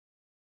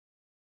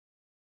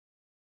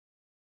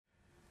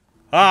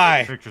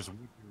Hi. The picture's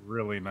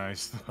really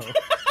nice, though.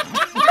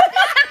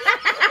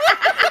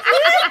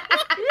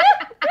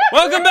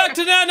 Welcome back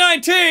to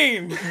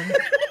Nat19!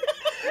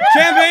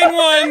 Campaign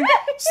 1,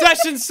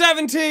 Session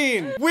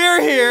 17.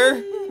 We're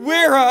here.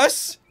 We're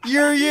us.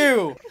 You're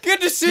you.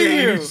 Good to see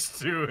Get you. used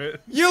to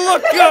it. You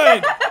look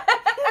good.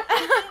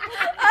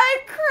 I'm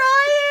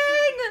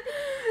crying!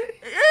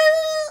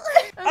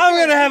 I'm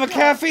gonna have a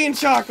caffeine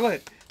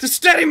chocolate to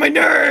steady my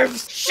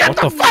nerves. Shut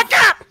the fuck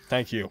up!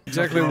 Thank you.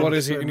 Exactly what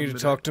is it you need to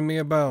talk to me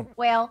about?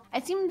 Well,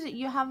 it seems that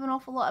you have an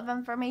awful lot of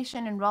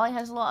information, and Raleigh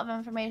has a lot of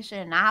information,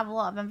 and I have a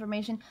lot of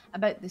information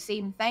about the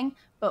same thing,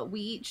 but we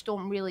each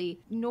don't really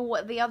know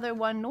what the other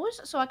one knows,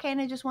 so I kind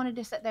of just wanted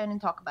to sit down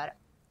and talk about it.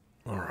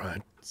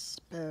 Alright.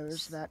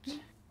 Suppose that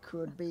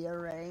could be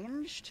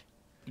arranged.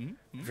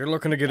 If you're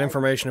looking to get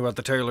information about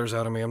the Taylors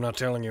out of me, I'm not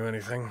telling you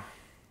anything.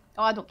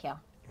 Oh, I don't care.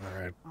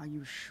 Alright. Are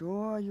you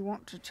sure you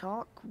want to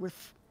talk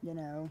with, you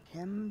know,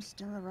 him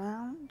still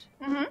around?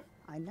 Mm-hmm.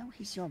 I know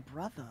he's your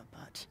brother,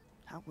 but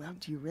how well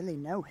do you really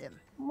know him?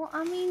 Well,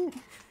 I mean,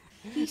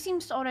 he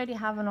seems to already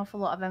have an awful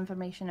lot of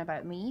information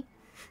about me.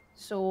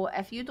 So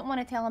if you don't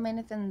want to tell him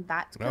anything,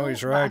 that's cool. No, he's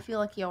But right. I feel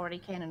like he already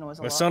kind of knows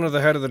a The lot. son of the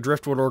head of the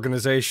Driftwood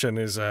organization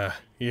is,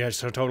 yeah,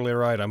 so totally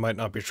right. I might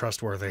not be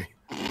trustworthy.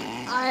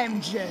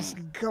 I'm just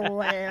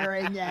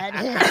glaring at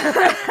him.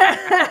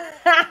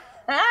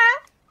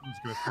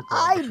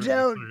 I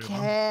don't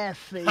care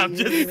for you. I'm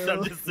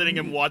just sitting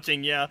and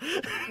watching, yeah.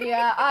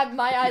 Yeah,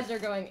 my eyes are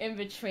going in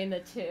between the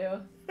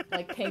two,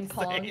 like ping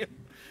pong. Same.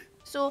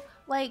 So,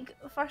 like,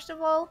 first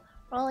of all,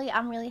 Raleigh,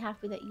 I'm really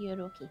happy that you're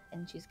okay,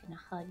 and she's gonna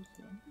hug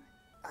you.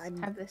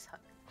 Have this hug.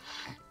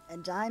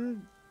 And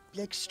I'm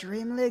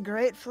extremely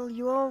grateful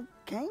you all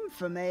came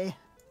for me.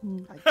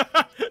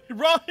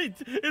 Right!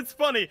 It's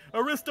funny.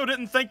 Aristo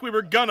didn't think we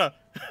were gonna.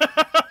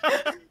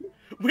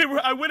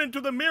 I went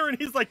into the mirror and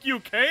he's like, "You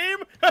came?"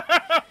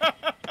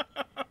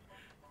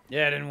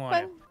 Yeah, I didn't want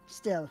it.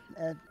 Still,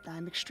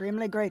 I'm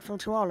extremely grateful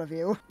to all of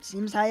you.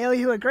 Seems I owe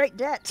you a great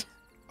debt.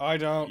 I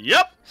don't.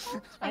 Yep.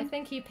 I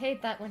think he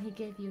paid that when he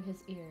gave you his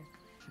ear.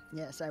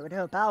 Yes, I would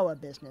hope our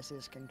business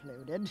is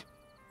concluded.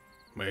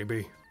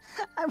 Maybe.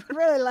 I would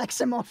really like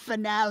some more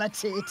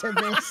finality to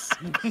this,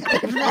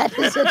 if that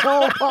is at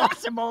all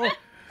possible.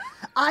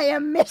 I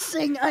am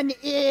missing an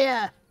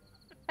ear.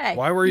 Hey,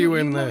 Why were you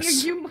in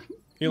this?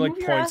 He like move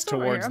your points ass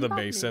over towards here, I'm the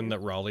talking to basin you. that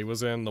Raleigh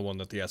was in, the one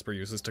that the Esper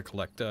uses to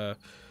collect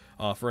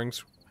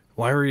offerings.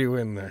 Why were you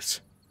in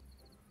this?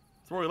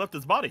 That's where he left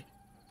his body.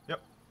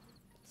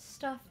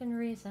 Stuff and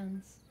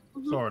reasons.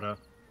 Sorta.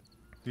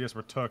 The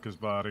Esper took his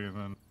body, and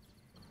then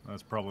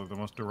that's probably the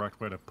most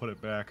direct way to put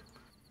it back.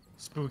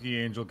 Spooky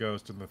angel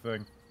ghost in the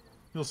thing.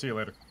 You'll see it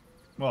later.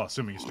 Well,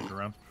 assuming you stick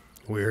around.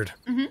 Weird.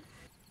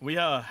 We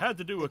had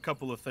to do a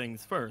couple of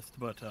things first,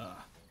 but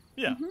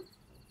yeah,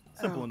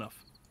 simple Oh.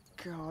 enough.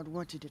 God,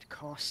 what did it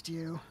cost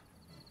you?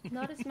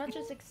 Not as much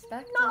as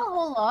expected. Not a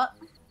whole lot.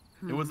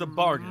 It was a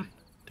bargain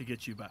to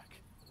get you back.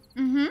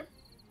 Mm-hmm.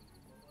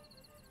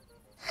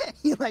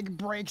 He like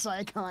breaks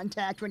eye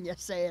contact when you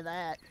say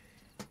that.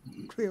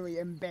 Clearly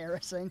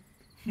embarrassing.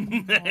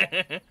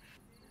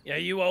 Yeah,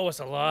 you owe us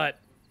a lot.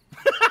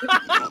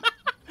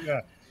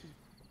 Yeah.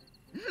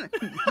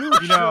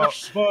 You know,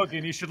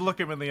 Spogan, you should look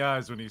him in the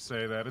eyes when you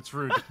say that. It's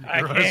rude. to keep I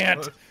your eyes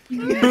can't. closed.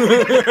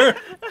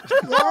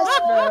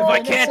 If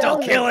I can't,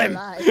 I'll kill him.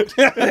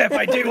 If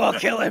I do, I'll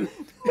kill him.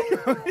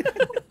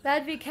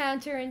 That'd be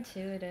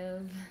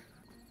counterintuitive.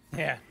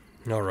 Yeah,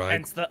 All right.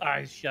 hence the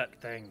eyes shut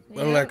thing.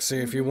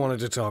 Alexi, if you wanted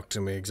to talk to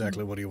me,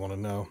 exactly what do you want to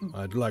know?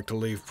 I'd like to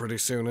leave pretty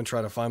soon and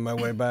try to find my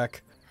way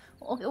back.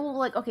 Okay, well,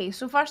 like, okay,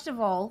 so first of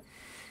all,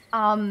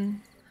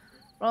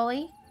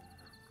 Raleigh,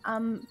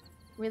 I'm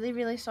really,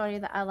 really sorry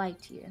that I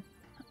lied to you.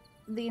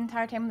 The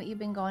entire time that you've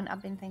been gone,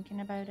 I've been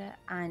thinking about it,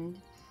 and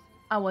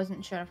I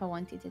wasn't sure if I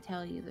wanted to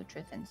tell you the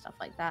truth and stuff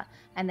like that,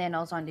 and then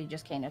Alzandi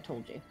just kind of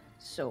told you.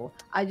 So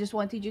I just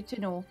wanted you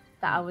to know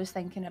that I was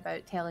thinking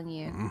about telling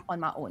you on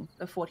my own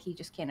before he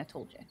just kind of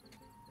told you.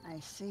 I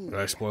see. Did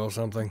I spoil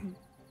something?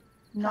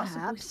 Not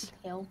Perhaps. supposed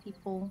to tell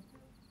people.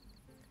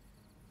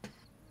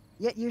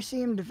 Yet you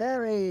seemed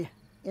very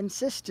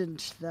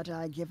insistent that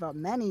I give up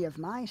many of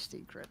my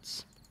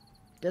secrets.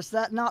 Does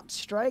that not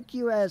strike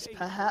you as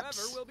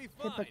perhaps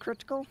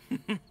hypocritical?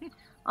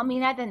 I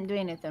mean, I didn't do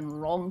anything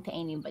wrong to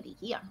anybody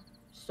here,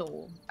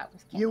 so that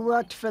was kind You of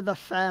worked for the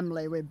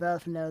family. We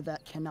both know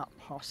that cannot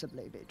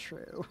possibly be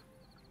true.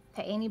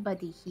 to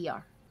anybody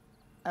here.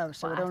 Oh,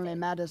 so Well, it I only think-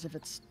 matters if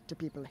it's to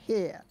people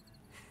here.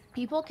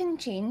 People can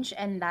change,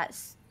 and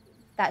that's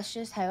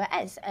just how it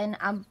is. And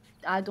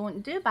I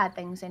don't do bad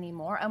things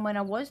anymore. And when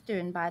I was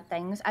doing bad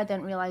things, I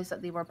didn't realize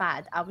that they were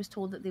bad. I was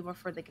told that they were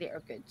for the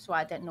greater good, so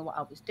I didn't know what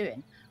I was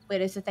doing.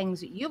 Whereas the things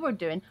that you were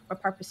doing were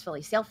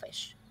purposefully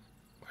selfish.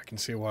 I can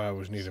see why I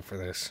was needed for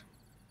this.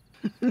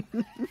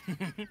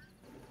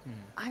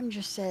 I'm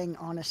just saying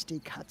honesty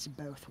cuts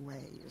both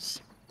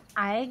ways.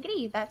 I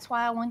agree. That's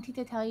why I wanted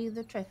to tell you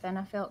the truth, and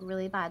I felt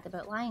really bad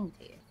about lying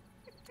to you.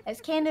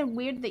 It's kind of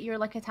weird that you're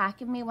like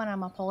attacking me when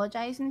I'm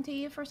apologizing to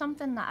you for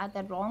something that I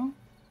did wrong.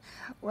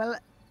 Well,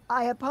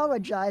 I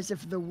apologize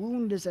if the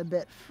wound is a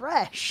bit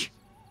fresh,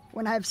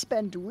 when I've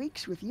spent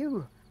weeks with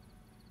you,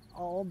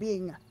 all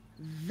being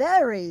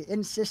very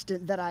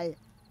insistent that I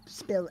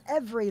spill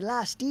every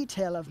last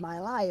detail of my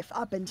life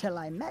up until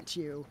I met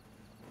you.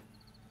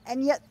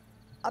 And yet,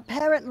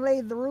 apparently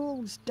the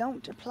rules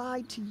don't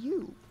apply to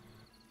you.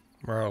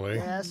 Marley.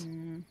 Yes?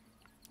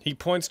 He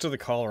points to the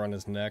collar on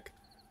his neck.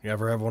 You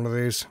ever have one of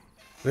these?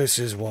 This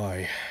is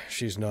why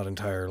she's not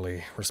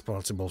entirely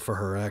responsible for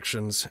her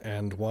actions,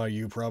 and why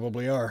you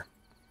probably are.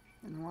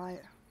 And why?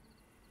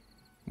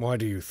 Why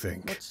do you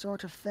think? What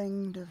sort of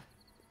thing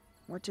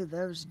what do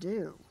those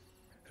do?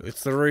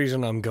 It's the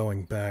reason I'm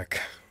going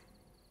back.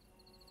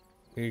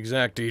 The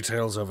exact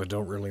details of it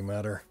don't really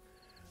matter.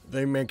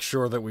 They make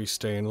sure that we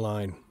stay in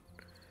line.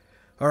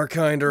 Our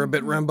kind are a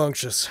bit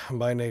rambunctious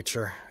by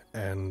nature,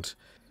 and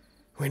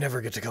we never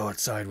get to go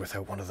outside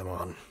without one of them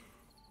on.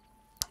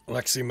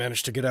 Lexi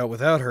managed to get out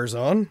without hers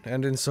on,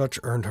 and in such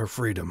earned her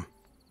freedom.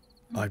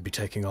 I'd be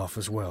taking off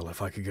as well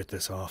if I could get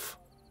this off.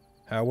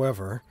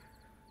 However,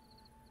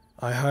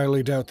 I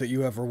highly doubt that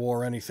you ever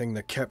wore anything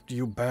that kept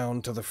you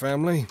bound to the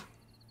family.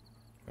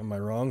 Am I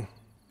wrong?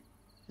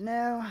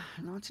 No,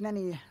 not in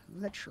any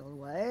literal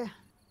way.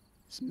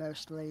 It's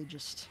mostly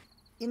just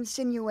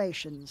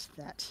insinuations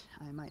that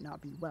I might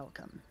not be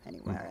welcome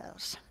anywhere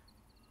else.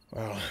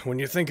 Well, when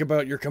you think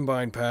about your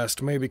combined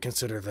past, maybe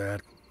consider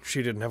that.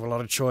 She didn't have a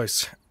lot of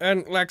choice.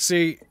 And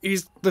Lexi,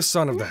 he's the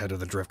son of the head of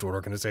the Driftwood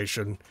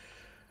organization.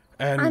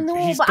 And I know,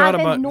 he's but got I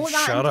didn't know about...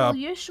 that Shut until up.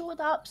 you showed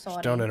up,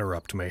 sorry. Don't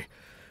interrupt me.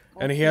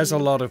 And he has a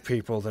lot of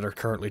people that are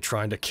currently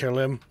trying to kill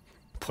him.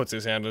 Puts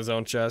his hand on his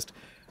own chest.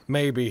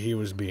 Maybe he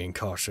was being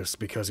cautious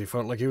because he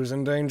felt like he was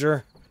in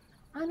danger.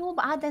 I know,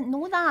 but I didn't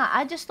know that.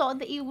 I just thought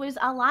that he was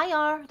a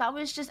liar. That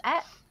was just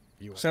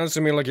it. Sounds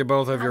to me like you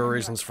both have your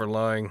reasons for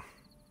lying.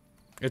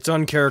 It's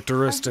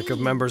uncharacteristic of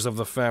members of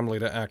the family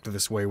to act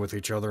this way with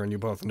each other, and you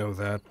both know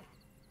that.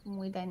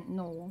 We didn't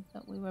know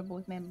that we were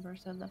both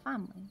members of the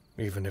family.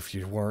 Even if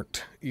you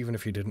weren't, even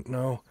if you didn't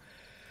know,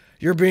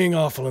 you're being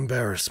awful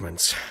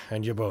embarrassments,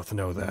 and you both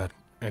know that,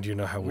 and you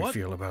know how we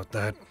feel about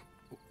that.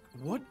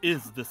 What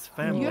is this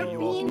family You're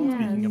you all being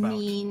speaking about?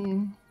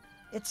 mean.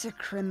 It's a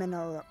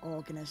criminal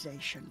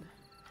organization.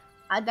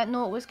 I didn't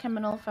know it was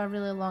criminal for a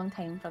really long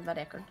time, for the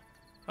record.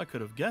 I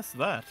could have guessed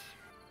that.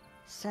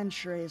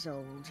 Centuries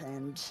old,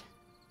 and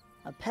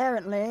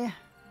apparently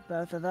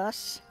both of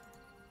us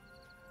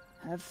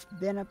have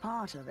been a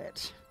part of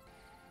it.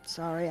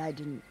 Sorry I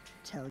didn't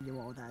tell you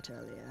all that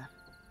earlier.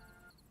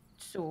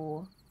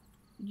 So,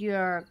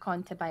 you're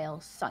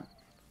Contabile's son.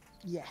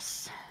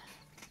 Yes.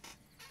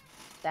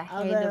 The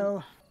head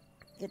Although,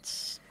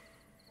 it's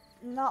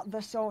not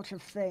the sort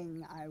of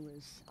thing I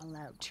was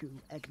allowed to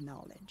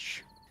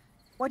acknowledge.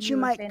 What you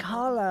were might sent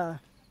call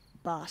a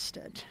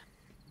bastard.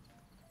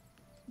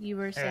 You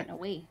were sent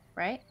away,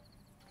 right?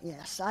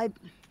 Yes,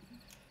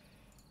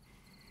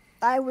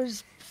 I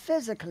was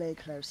physically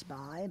close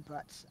by,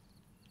 but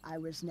I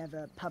was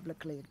never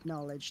publicly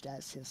acknowledged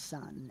as his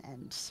son,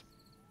 and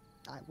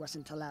I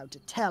wasn't allowed to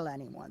tell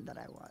anyone that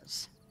I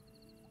was.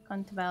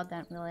 Contabile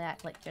didn't really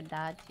act like your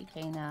dad. He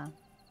kinda...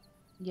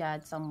 You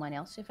had someone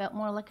else who felt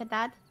more like a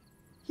dad?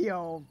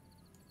 He'll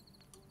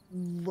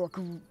look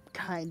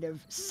kind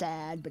of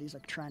sad, but he's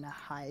like trying to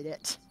hide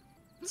it.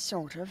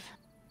 Sort of.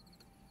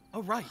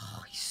 Oh, right.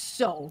 Oh, he's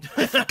so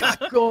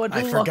good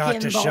I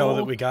forgot to show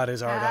that we got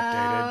his art updated.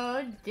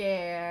 How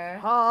dare.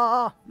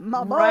 Ah,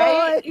 my boy!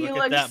 Right? Look You at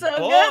look that so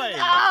boy. good.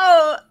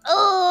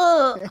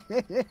 Oh!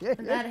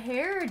 That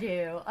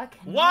hairdo. I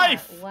cannot.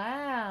 Wife!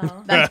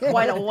 Wow. That's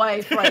quite a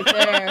wife right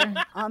there.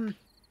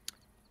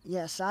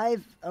 Yes,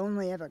 I've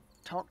only ever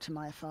talked to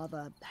my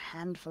father a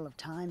handful of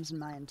times in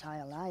my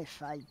entire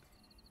life.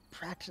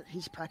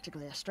 He's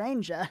practically a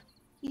stranger.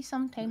 He's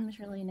sometimes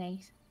really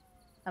nice.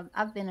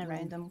 I've been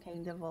around him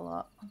kind of a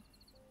lot.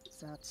 Is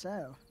that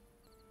so?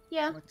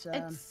 Yeah, But,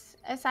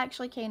 it's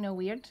actually kind of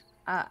weird.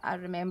 I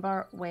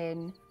remember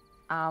when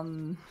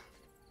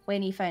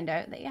he found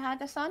out that he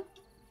had a son,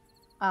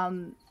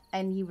 and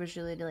he was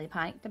really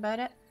panicked about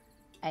it,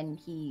 and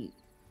he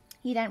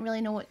didn't really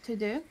know what to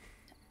do.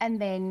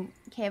 And then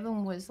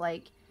Kevin was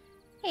like,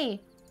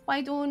 "Hey,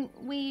 why don't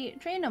we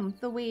train him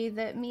the way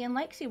that me and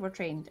Lexi were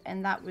trained?"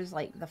 And that was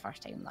like the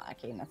first time that I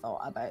kind of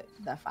thought about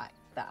the fact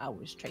that I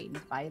was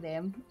trained by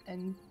them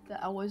and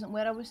that I wasn't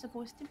where I was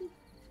supposed to be.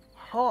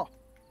 Oh,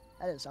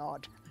 that is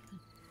odd.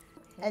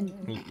 And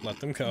Let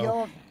them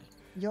go.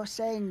 you're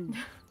saying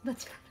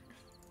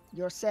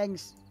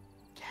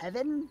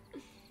Kevin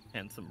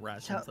And some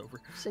rations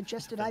over.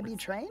 suggested I be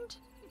trained?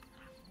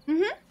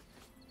 Mm-hmm.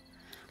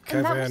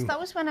 And Kevin. that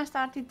was when I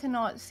started to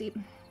not see.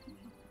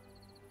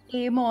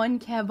 Aim on,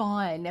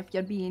 Kevin, if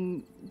you're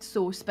being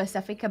so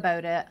specific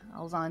about it.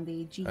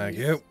 Alzandi, jeez. Thank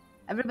you.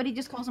 Everybody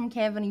just calls him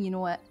Kevin and you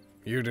know it.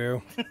 You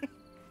do.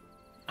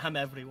 I'm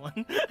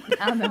everyone.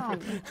 I'm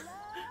everyone.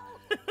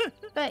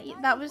 But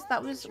that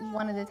was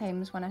one of the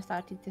times when I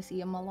started to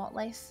see him a lot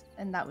less,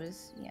 and that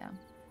was he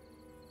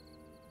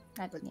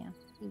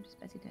was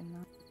busy doing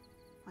that.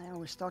 I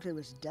always thought it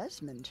was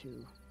Desmond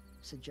who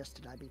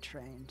suggested I be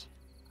trained.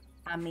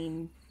 I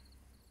mean,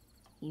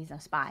 He's a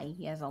spy.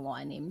 He has a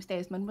lot of names.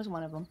 Desmond was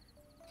one of them.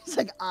 It's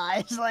like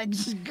eyes like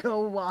just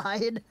go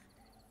wide.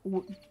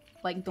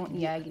 Like, don't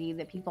you agree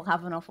that people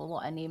have an awful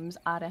lot of names?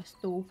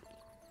 Aristo.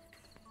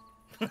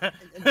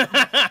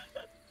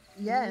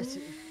 Yes,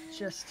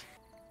 just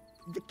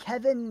the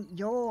Kevin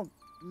you're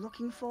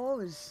looking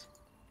for is.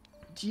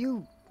 Do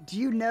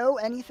you know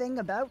anything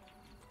about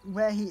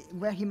where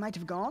he might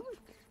have gone?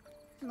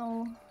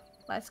 No,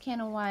 that's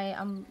kind of why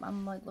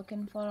I'm like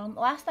looking for him.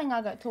 Last thing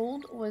I got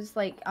told was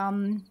like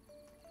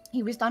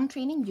he was done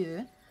training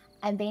you,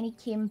 and then he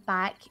came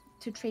back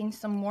to train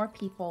some more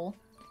people,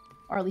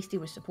 or at least he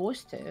was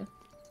supposed to,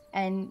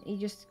 and he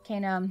just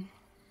kind of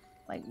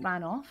like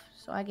ran off.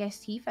 So I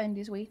guess he found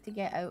his way to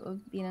get out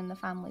of being in the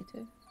family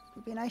too. It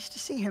would be nice to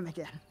see him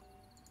again.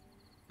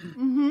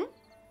 Mm-hmm.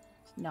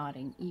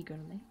 Nodding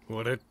eagerly.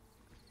 Would it?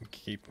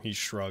 He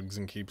shrugs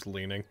and keeps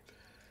leaning.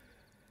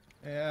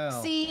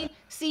 Yeah. See,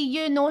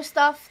 you know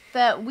stuff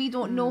that we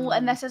don't know,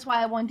 and this is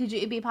why I wanted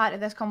you to be part of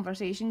this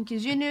conversation,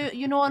 because you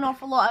know an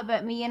awful lot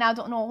about me, and I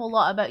don't know a whole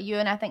lot about you,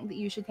 and I think that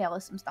you should tell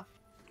us some stuff.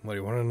 What do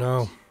you want to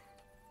know?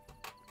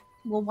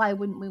 Well, why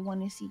wouldn't we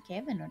want to see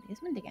Kevin or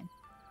Desmond again?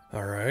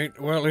 All right.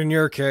 Well, in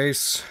your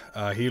case,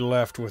 he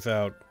left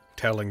without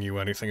telling you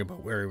anything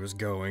about where he was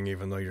going,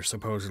 even though you're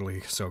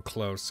supposedly so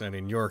close. And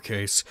in your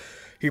case,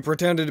 he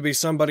pretended to be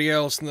somebody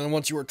else, and then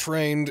once you were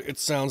trained, it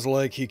sounds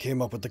like he came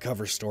up with the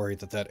cover story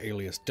that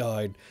alias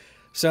died,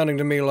 sounding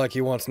to me like he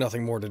wants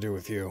nothing more to do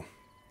with you.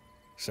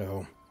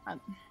 So,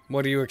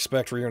 what do you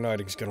expect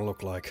reuniting's gonna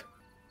look like?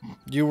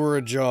 You were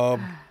a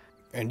job,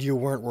 and you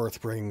weren't worth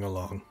bringing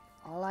along.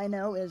 All I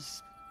know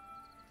is,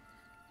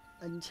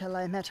 until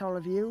I met all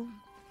of you,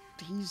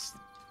 he's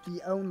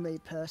the only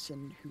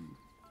person who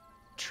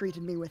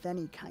treated me with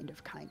any kind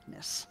of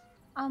kindness.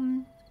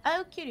 Out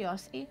of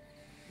curiosity,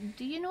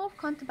 do you know if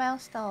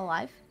Contabile's still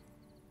alive?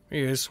 He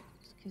is,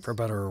 for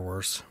better or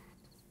worse.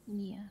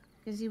 Yeah,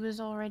 because he was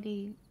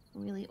already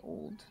really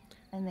old,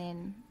 and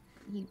then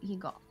he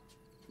got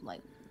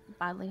like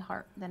badly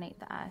hurt the night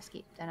that I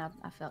escaped, and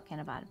I felt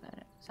kind of bad about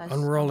it. So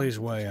On Raleigh's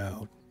way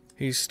out,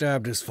 he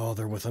stabbed his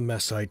father with a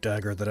Messite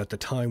dagger that at the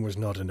time was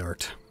not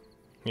inert.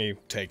 He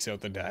takes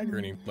out the dagger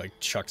and he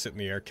chucks it in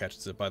the air,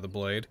 catches it by the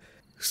blade.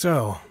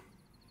 So,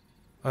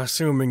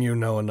 assuming you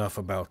know enough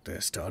about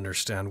this to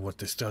understand what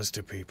this does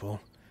to people,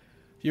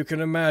 you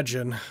can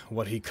imagine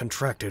what he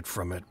contracted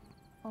from it.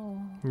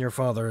 Oh. Your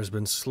father has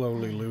been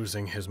slowly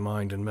losing his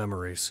mind and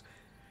memories.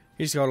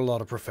 He's got a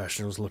lot of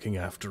professionals looking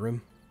after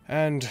him.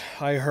 And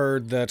I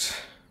heard that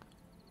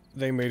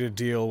they made a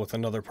deal with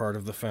another part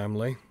of the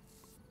family,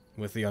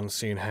 with the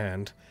Unseen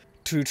Hand,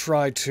 to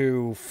try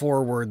to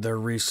forward their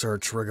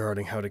research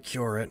regarding how to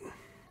cure it.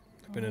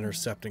 They've been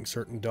intercepting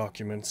certain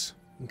documents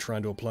and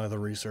trying to apply the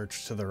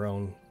research to their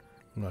own.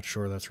 I'm not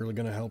sure that's really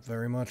going to help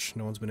very much.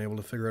 No one's been able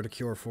to figure out a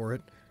cure for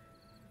it.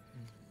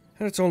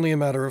 And it's only a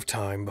matter of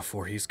time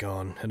before he's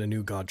gone, and a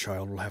new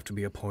godchild will have to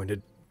be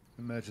appointed.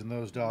 Imagine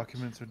those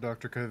documents are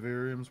Dr.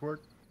 Kyverium's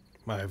work.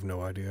 I have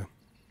no idea.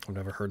 I've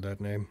never heard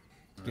that name.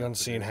 The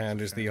Unseen Hand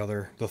is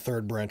the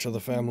third branch of the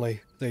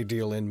family. They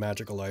deal in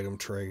magical item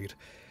trade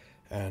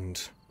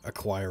and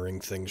acquiring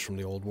things from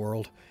the old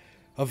world.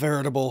 A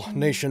veritable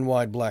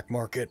nationwide black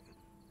market.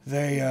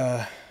 They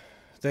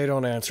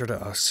don't answer to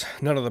us.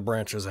 None of the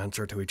branches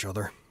answer to each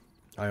other.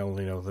 I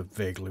only know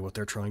vaguely what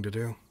they're trying to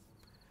do.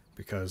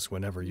 Because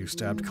whenever you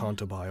stabbed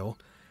Contabile,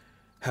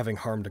 having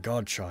harmed a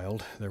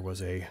godchild, there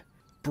was a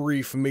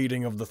brief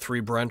meeting of the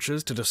three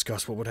branches to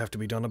discuss what would have to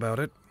be done about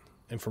it.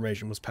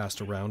 Information was passed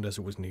around as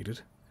it was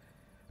needed.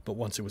 But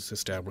once it was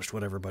established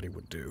what everybody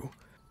would do,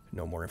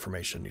 no more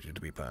information needed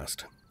to be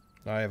passed.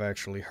 I have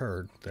actually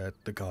heard that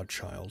the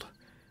godchild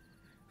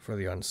for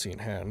the Unseen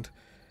Hand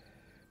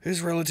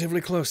is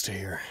relatively close to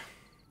here.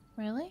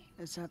 Really?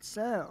 Is that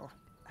so?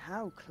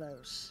 How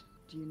close?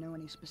 Do you know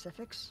any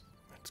specifics?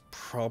 It's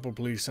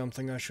probably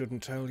something I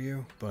shouldn't tell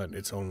you, but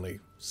it's only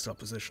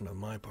supposition on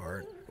my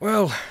part.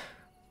 Well,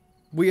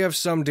 we have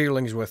some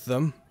dealings with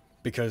them,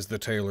 because the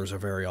tailors are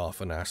very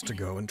often asked to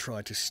go and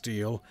try to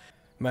steal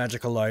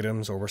magical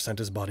items, or were sent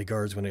as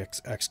bodyguards when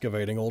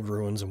excavating old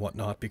ruins and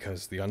whatnot,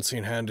 because the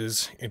Unseen Hand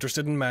is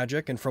interested in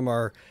magic, and from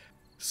our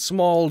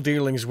small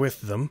dealings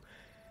with them,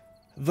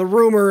 the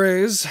rumor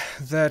is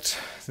that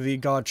the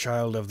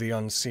godchild of the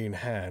Unseen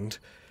Hand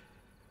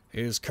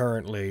is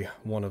currently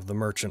one of the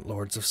merchant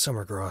lords of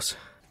Summergrass.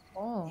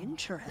 Oh.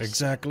 Interesting.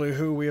 Exactly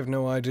who, we have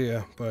no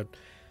idea, but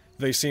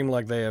they seem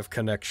like they have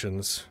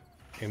connections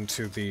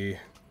into the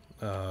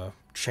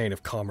chain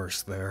of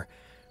commerce there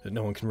that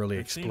no one can really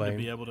explain.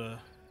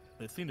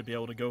 They seem to be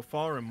able to go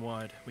far and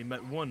wide. We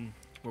met one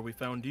where we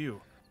found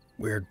you.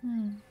 Weird.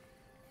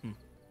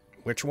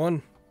 Which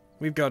one?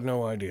 We've got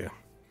no idea.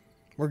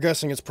 We're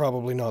guessing it's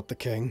probably not the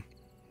king.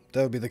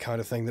 That would be the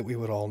kind of thing that we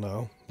would all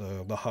know,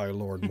 the High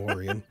Lord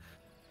Morian.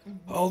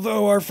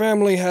 Although our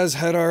family has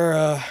had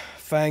our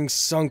fangs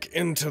sunk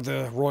into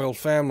the royal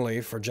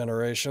family for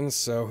generations,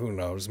 so who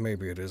knows,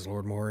 maybe it is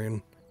Lord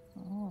Morian.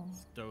 Oh.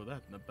 Stow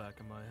that in the back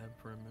of my head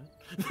for a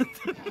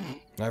minute.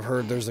 I've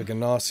heard there's a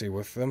Ganassi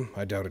with them.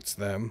 I doubt it's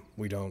them.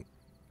 We don't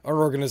Our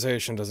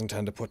organization doesn't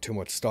tend to put too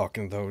much stock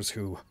in those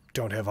who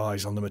don't have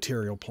eyes on the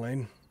material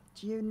plane.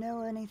 Do you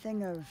know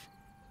anything of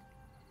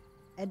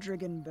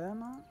Edrigan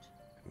Beaumont?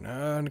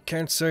 No, I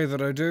can't say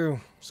that I do.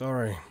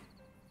 Sorry.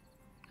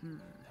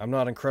 I'm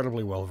not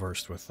incredibly well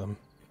versed with them.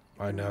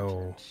 I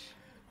know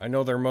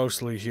they're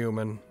mostly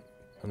human,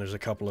 and there's a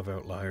couple of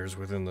outliers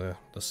within the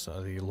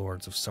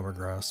Lords of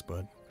Summergrass,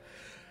 but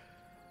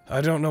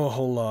I don't know a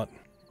whole lot.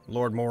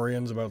 Lord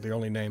Morian's about the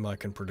only name I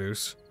can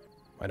produce.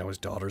 I know his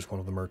daughter's one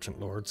of the Merchant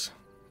Lords.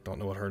 Don't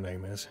know what her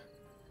name is.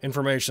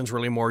 Information's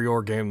really more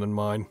your game than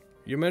mine.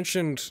 You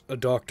mentioned a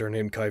doctor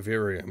named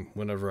Kyverium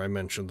whenever I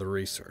mentioned the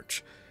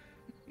research.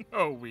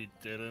 No, we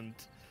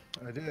didn't.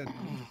 I did.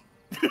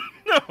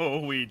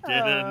 No, we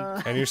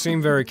didn't. And you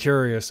seem very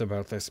curious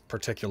about this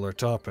particular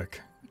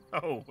topic.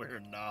 Oh, we're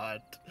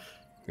not.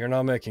 You're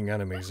not making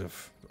enemies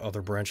of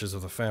other branches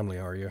of the family,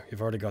 are you?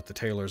 You've already got the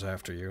Taylors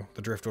after you.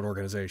 The Driftwood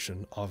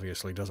organization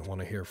obviously doesn't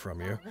want to hear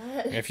from you.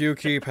 If you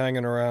keep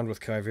hanging around with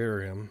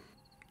Kyverium,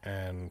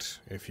 and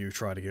if you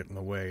try to get in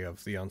the way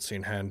of the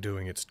Unseen Hand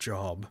doing its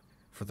job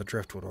for the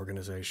Driftwood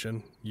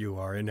organization, you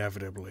are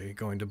inevitably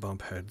going to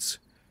bump heads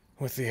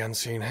with the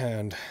Unseen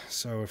Hand.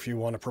 So if you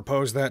want to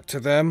propose that to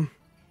them,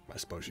 I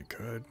suppose you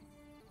could.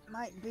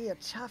 Might be a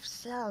tough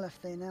sell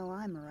if they know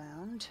I'm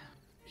around.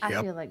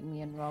 I feel like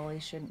me and Raleigh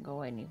shouldn't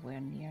go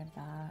anywhere near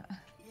that.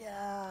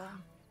 Yeah.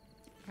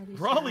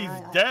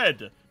 Raleigh's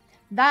dead.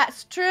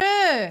 That's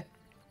true!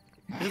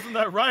 Isn't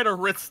that right,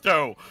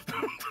 Aristo?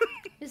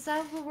 Is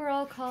that what we're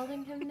all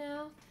calling him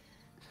now?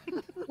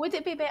 Would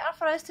it be better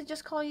for us to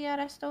just call you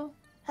Aristo?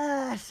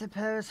 I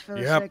suppose for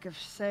the Yep. sake of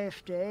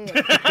safety, it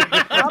would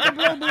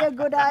probably be a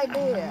good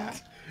idea.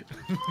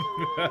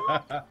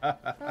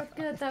 Oh,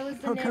 good. That was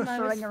the For name I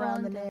was throwing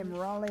around the fond of. name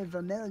Raleigh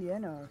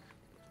Vermilion or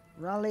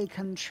Raleigh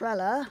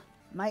Contrella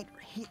might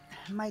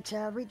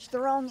reach the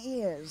wrong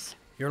ears.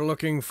 You're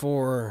looking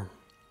for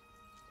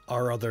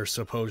our other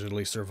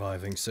supposedly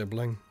surviving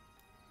sibling?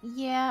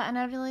 Yeah, and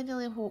I really,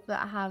 really hope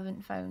that I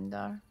haven't found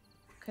her.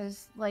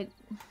 Because, like,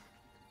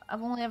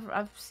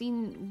 I've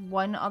seen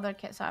one other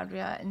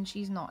Kitsadria, and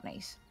she's not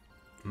nice.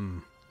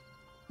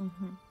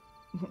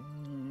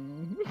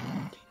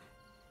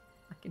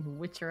 Fucking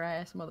witcher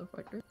ass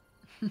motherfucker.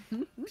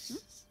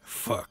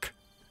 Fuck.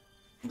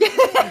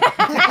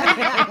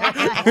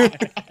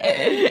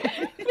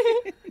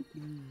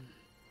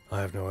 I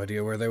have no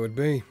idea where they would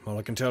be. All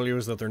I can tell you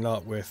is that they're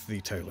not with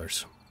the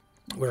Taylors.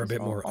 We're a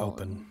bit more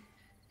open.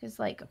 Because,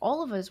 like,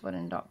 all of us were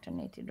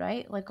indoctrinated,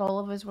 right? Like, all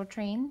of us were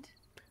trained.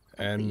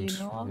 And you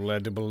know of?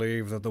 led to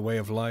believe that the way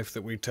of life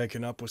that we'd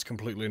taken up was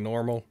completely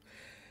normal.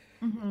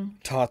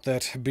 Taught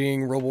that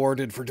being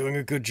rewarded for doing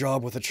a good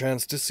job with a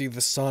chance to see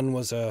the sun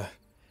was a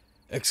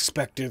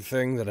expected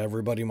thing that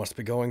everybody must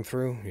be going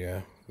through.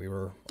 Yeah, we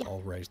were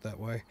all raised that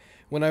way.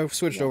 When I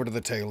switched over to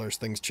the Taylors,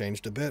 things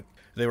changed a bit.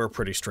 They were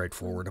pretty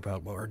straightforward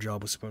about what our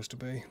job was supposed to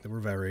be. They were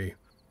very,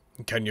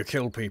 can you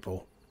kill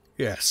people?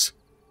 Yes.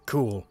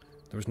 Cool.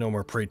 There was no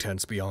more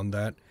pretense beyond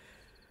that.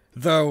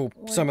 Though,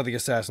 some of the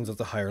assassins at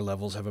the higher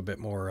levels have a bit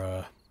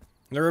more,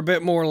 they're a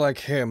bit more like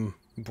him,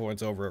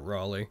 points over at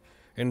Raleigh,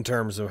 in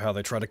terms of how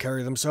they try to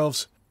carry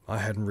themselves. I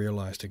hadn't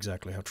realized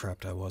exactly how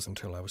trapped I was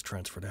until I was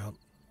transferred out.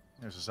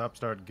 There's this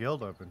upstart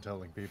guild I've been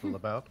telling people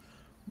about.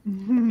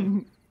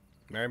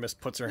 Marimus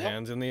puts her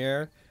hands in the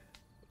air,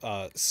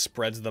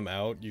 spreads them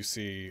out. You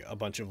see a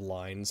bunch of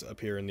lines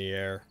appear in the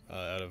air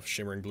out of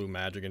shimmering blue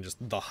magic, and just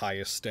the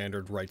highest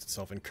standard writes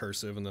itself in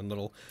cursive, and then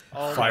little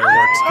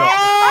fireworks go.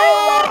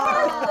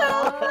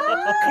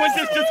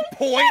 Quintus just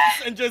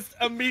points and just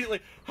immediately,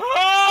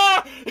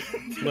 ah!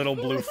 Little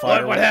blue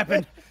fireworks. What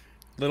happened?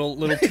 Little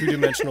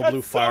two-dimensional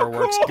blue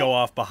fireworks go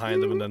off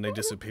behind them, and then they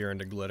disappear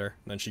into glitter.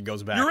 And then she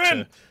goes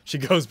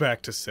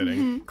back to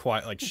sitting,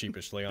 quite like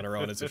sheepishly on her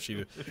own, as if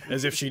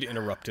she'd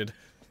interrupted.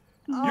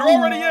 You're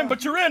already in,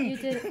 but you're in.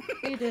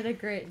 You did a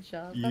great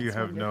job. You That's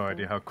have no wonderful.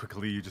 idea how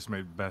quickly you just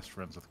made best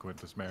friends with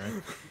Quintus,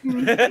 Mary.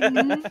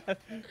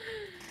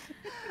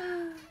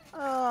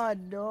 Oh,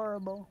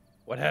 adorable.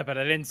 What happened?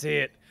 I didn't see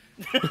it.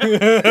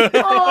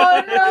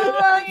 Oh,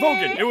 no,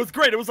 Logan, it was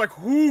great. It was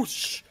like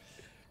whoosh.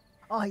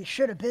 Oh, you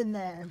should have been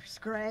there. It was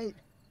great.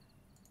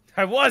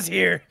 I was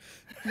here.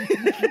 You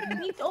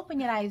need to open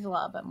your eyes a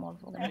little bit more,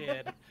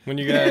 Logan. When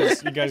you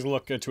guys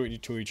look to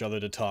each other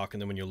to talk,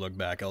 and then when you look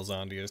back,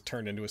 Elzondia has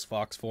turned into his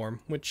fox form,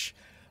 which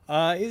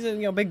is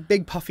a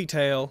big puffy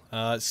tail.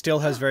 Still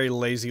has very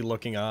lazy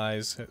looking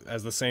eyes,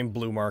 has the same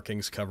blue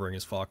markings covering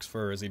his fox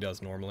fur as he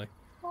does normally.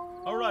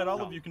 All right,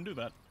 all of you can do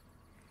that.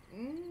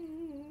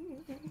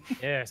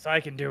 Yes, I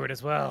can do it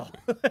as well.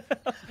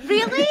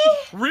 Really?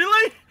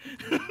 Really?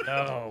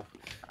 No.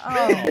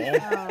 Well,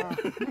 that's I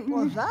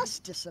wonder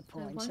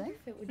disappointing.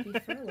 if it would be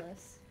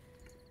furless.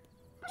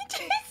 It's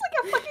like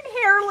a fucking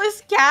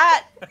hairless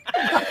cat.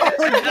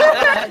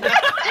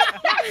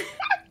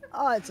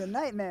 Oh, it's a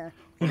nightmare.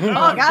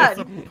 Oh,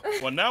 God.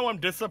 Well, now I'm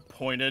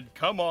disappointed.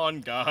 Come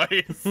on,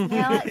 guys.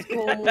 Yeah, let's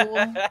go.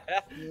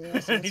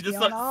 Yes, He let's just be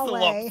on our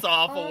way. slips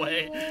off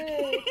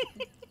away.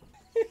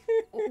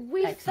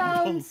 We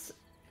found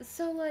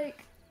so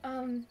like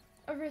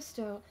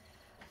Aristo.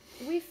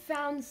 we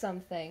found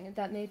something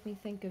that made me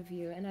think of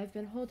you, and I've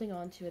been holding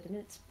on to it, and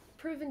it's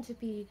proven to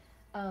be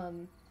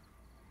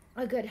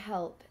a good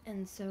help.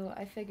 And so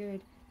I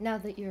figured, now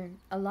that you're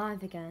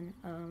alive again,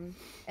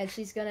 and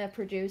she's gonna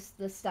produce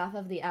the Staff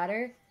of the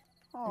Adder,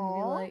 and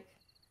be like,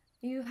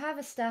 you have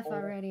a staff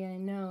already, I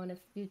know, and if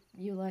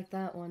you like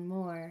that one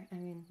more, I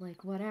mean,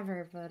 like,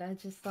 whatever, but I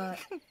just thought,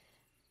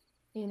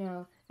 you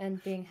know,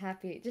 and being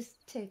happy,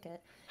 just take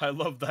it. I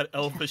love that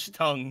elvish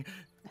tongue.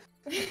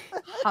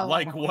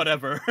 Like,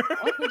 whatever.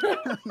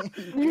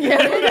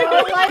 Yeah, you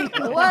know, like,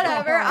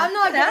 whatever. I'm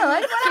not gonna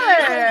like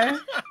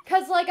whatever.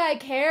 Cause, like, I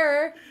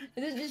care.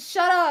 Just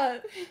shut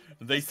up.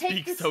 They Just take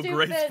speak the so stupid-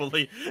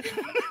 gracefully.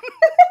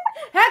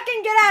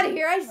 Heckin' get out of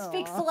here. I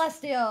speak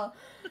Celestial.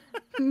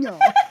 No.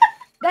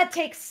 That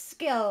takes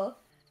skill.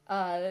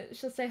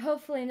 She'll say,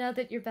 hopefully now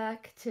that you're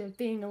back to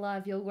being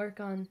alive, you'll work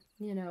on,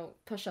 you know,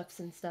 push-ups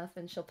and stuff,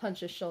 and she'll punch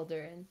his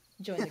shoulder and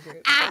join the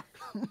group.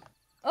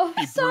 Oh,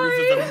 He sorry.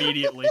 bruises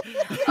immediately.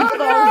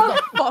 Oh,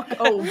 The fuck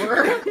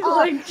over.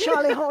 Oh,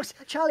 Charlie horse.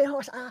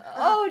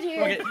 Oh,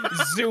 dear. Okay,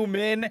 zoom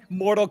in,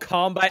 Mortal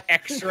Kombat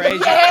X-ray.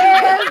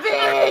 Yeah,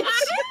 bitch!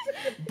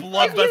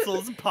 Blood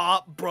vessels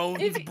pop,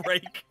 bones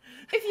break.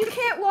 If you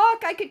can't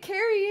walk, I could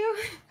carry you.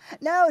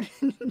 No,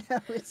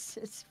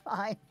 it's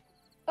fine.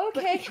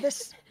 Okay.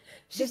 This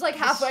She's like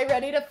halfway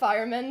ready to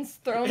fireman's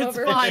thrown It's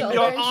over her fine, shoulder,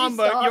 your and she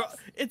armor. stops.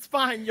 It's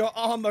fine, your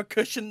armor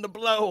cushioned the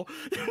blow.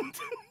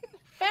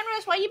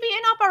 Fenris, why you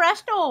beating up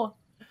Arresto?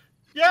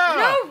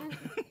 Yeah.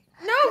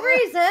 No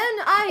reason.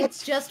 I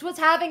just was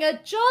having a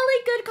jolly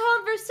good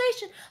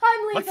conversation.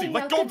 I'm Let's see, leaving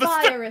let now. go of the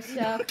Goodbye, stick.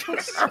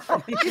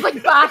 Arista. She's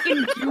like back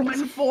in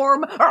human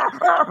form.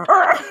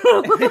 That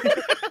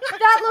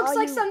looks Are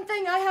like you-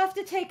 something I have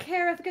to take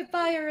care of.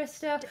 Goodbye,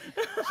 Arista.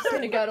 She's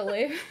gonna go to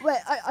leave. Wait,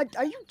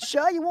 are you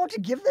sure you want to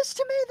give this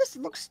to me? This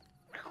looks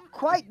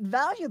quite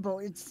valuable.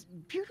 It's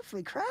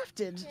beautifully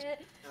crafted.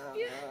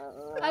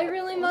 I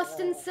really must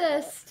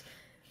insist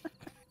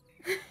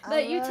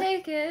that you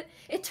take it.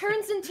 It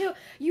turns into,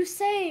 you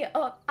say,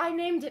 oh, I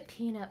named it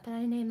Peanut, but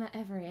I name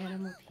every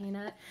animal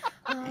Peanut.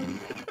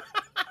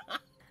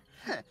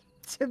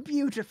 It's a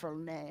beautiful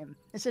name.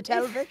 Is it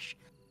elvish?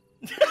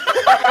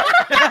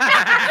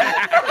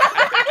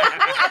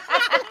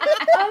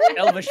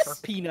 Elvish for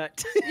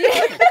peanut.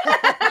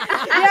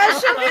 Yeah,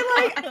 she'll be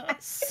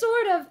like,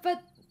 sort of,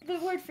 but the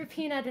word for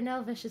peanut in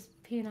Elvish is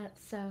peanut,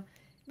 so.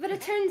 But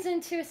it turns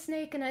into a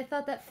snake, and I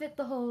thought that fit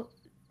the whole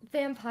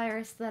vampire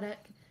aesthetic.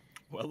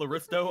 Well,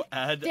 Aristo,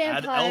 add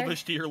Vampire.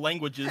 Elvish to your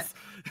languages.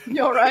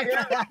 You're right.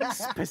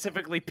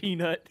 Specifically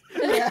peanut.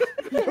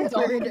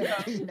 Word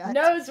of peanut.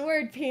 Nose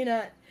word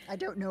peanut. I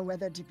don't know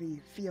whether to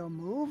feel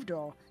moved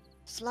or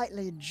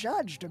slightly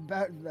judged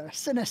about the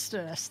sinister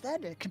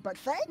aesthetic, but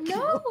thank you.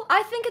 No,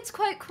 I think it's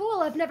quite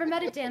cool. I've never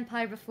met a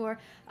vampire before.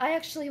 I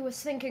actually was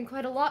thinking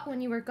quite a lot when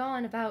you were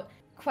gone about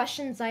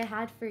questions I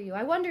had for you.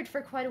 I wondered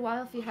for quite a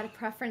while if you had a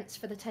preference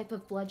for the type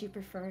of blood you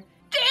prefer.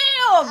 Damn!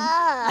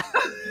 Ah,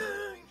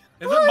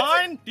 Is it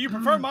mine? Do you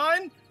prefer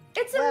mine?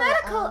 It's a Well,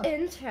 medical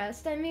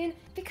interest. I mean,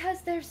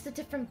 because there's the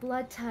different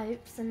blood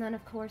types, and then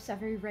of course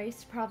every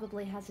race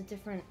probably has a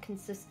different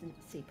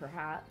consistency,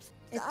 perhaps.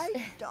 It's,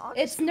 it's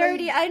honestly-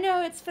 nerdy. I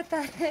know it's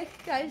pathetic.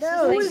 I was No,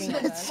 just Who's thinking the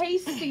about it.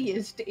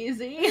 tastiest, is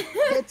he?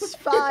 It's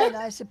fine,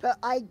 I suppose.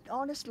 I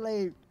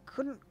honestly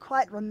couldn't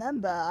quite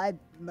remember. I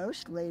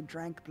mostly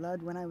drank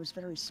blood when I was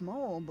very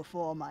small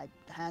before my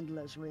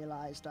handlers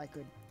realized I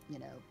could,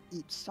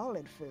 eat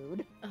solid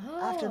food.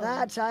 After Oh.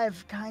 that,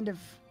 I've kind of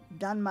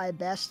done my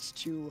best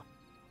to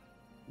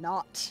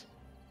not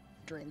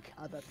drink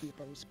other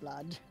people's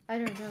blood. I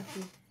don't know if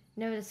you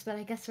noticed, but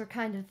I guess we're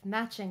kind of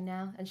matching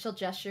now. And she'll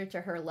gesture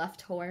to her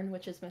left horn,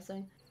 which is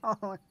missing.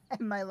 Oh,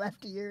 and my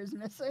left ear is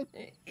missing.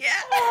 Yeah.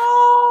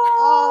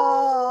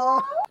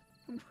 Oh,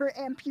 we're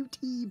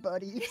amputee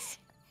buddies.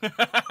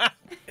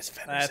 It's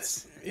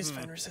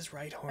Fenris's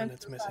right horn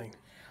that's missing.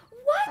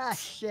 Ah,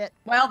 shit.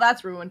 Well,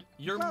 that's ruined.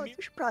 You're Well, mu- we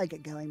should probably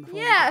get going before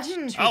Yeah, we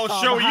get too I'll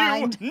far show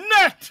behind. you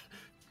net.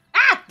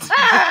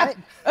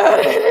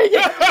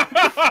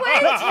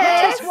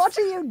 Just what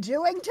are you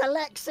doing to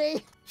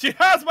Lexi? She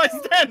has my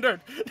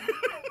standard.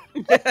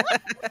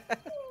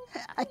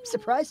 I'm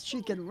surprised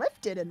she can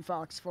lift it in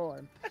fox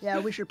form. Yeah,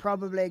 we should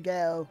probably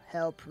go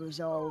help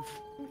resolve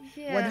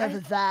Yeah. whatever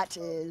that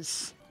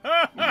is.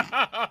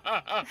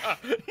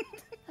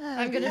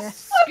 I'm gonna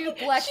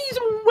scoop Lex. She's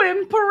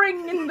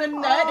whimpering in the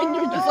net, and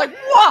you're just like,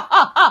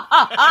 wah!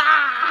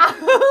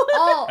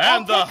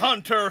 And the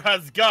hunter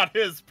has got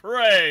his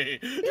prey.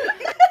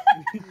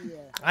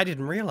 I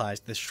didn't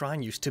realize this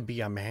shrine used to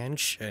be a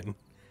mansion.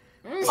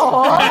 You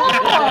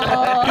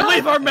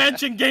leave our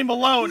mansion game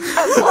alone.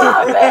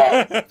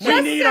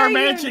 We need our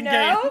mansion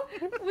game.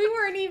 We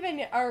weren't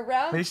even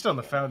around. Based on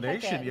the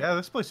foundation, Okay. yeah,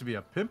 this place would be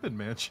a pimpin'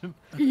 mansion.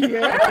 Oh,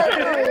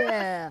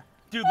 yeah.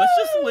 Dude, let's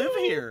just live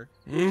here.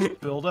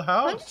 Build a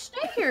house.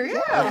 Stay here, yeah.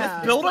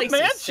 Yeah. Build a place is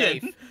mansion.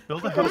 safe.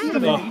 Build a house with We an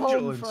have a angel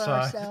home for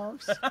inside.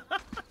 ourselves.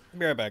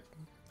 Be right back.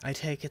 I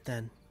take it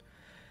then.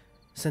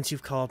 Since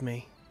you've called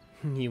me,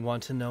 you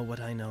want to know what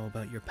I know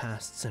about your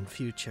pasts and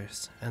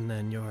futures, and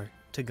then your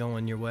to go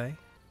on your way?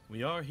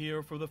 We are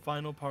here for the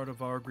final part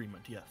of our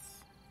agreement,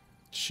 yes.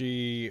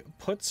 She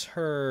puts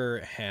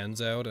her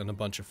hands out and a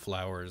bunch of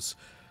flowers,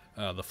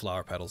 the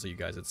flower petals that you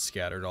guys had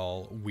scattered,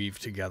 all weave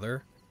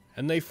together.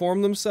 And they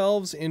form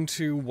themselves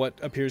into what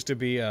appears to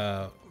be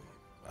a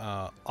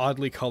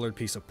oddly colored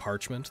piece of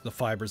parchment, the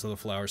fibers of the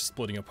flowers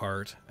splitting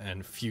apart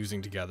and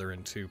fusing together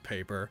into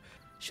paper.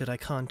 Should I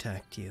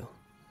contact you,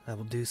 I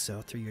will do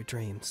so through your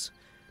dreams.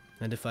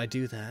 And if I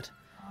do that,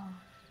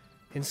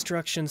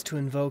 instructions to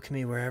invoke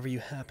me wherever you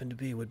happen to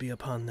be would be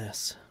upon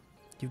this.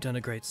 You've done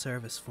a great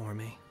service for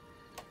me.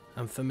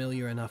 I'm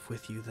familiar enough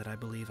with you that I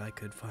believe I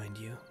could find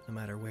you, no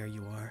matter where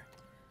you are.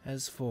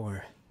 As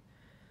for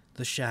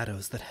the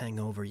shadows that hang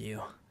over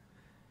you,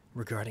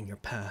 regarding your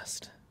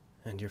past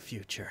and your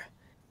future,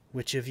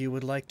 which of you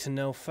would like to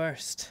know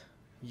first?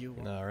 You.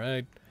 All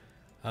right.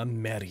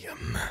 I'm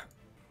Medium.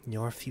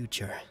 Your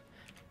future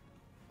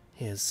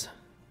is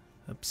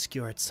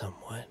obscured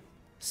somewhat.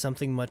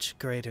 Something much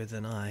greater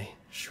than I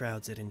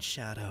shrouds it in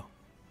shadow.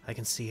 I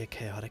can see a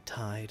chaotic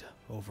tide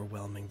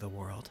overwhelming the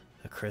world.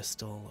 A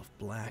crystal of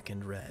black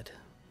and red,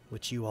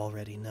 which you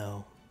already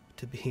know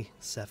to be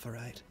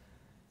Sephirite,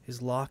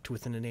 is locked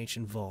within an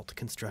ancient vault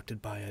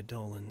constructed by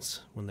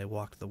Eidolons when they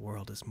walked the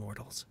world as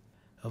mortals.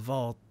 A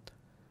vault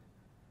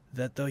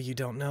that, though you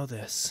don't know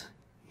this,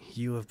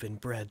 you have been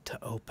bred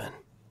to open.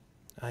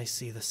 I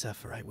see the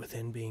Sephirite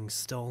within being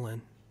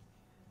stolen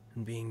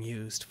and being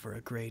used for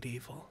a great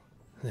evil.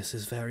 This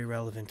is very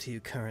relevant to you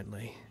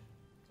currently.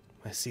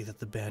 I see that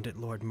the bandit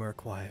Lord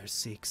Murkwire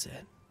seeks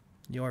it.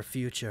 Your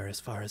future, as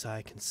far as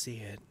I can see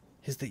it,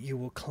 is that you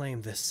will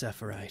claim this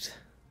Sephirite.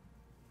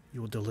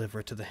 You will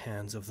deliver it to the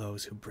hands of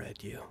those who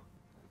bred you,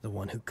 the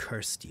one who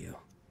cursed you,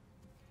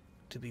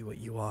 to be what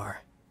you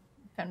are.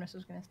 Fenris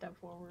is going to step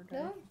forward.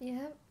 No,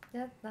 yeah,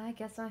 I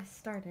guess I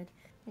started.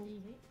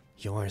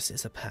 Yours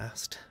is a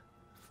past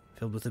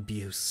filled with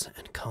abuse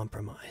and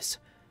compromise,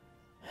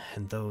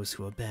 and those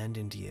who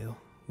abandoned you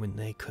when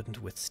they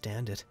couldn't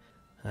withstand it.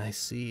 I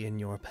see in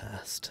your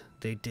past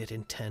they did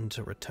intend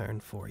to return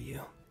for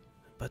you,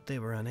 but they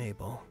were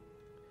unable.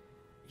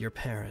 Your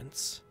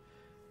parents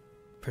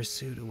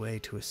pursued a way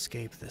to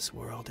escape this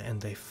world,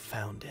 and they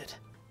found it.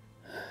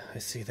 I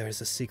see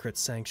there's a secret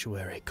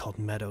sanctuary called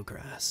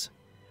Meadowgrass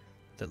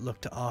that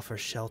looked to offer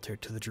shelter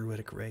to the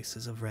druidic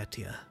races of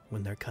Retia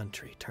when their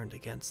country turned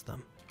against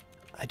them.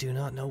 I do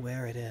not know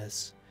where it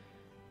is,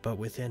 but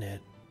within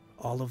it,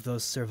 all of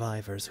those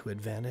survivors who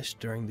had vanished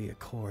during the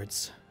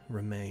Accords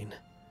remain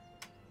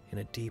in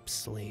a deep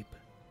sleep,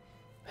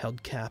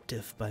 held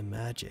captive by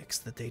magics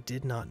that they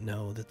did not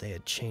know that they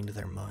had chained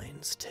their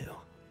minds to.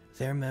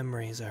 Their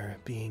memories are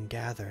being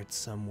gathered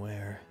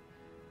somewhere.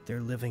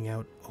 They're living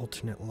out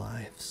alternate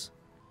lives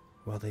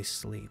while they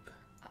sleep.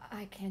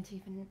 I can't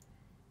even...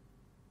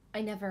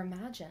 I never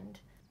imagined.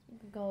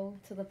 Go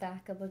to the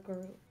back of the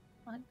group.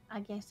 I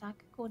guess I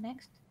could go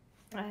next.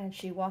 And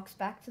she walks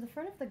back to the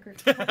front of the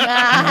group. Got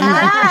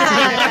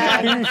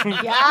I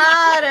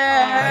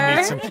her!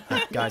 need some...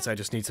 Guys, I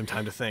just need some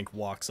time to think.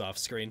 Walks off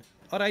screen.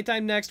 All right,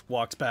 I'm next.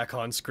 Walks back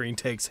on screen,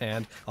 takes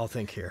hand. I'll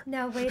think here.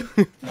 Now wait.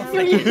 Now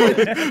wait.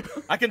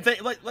 I can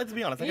think. Let's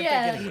be honest. I can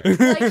Yeah, think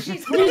anywhere. like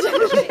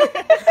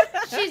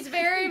she's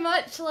very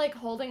much like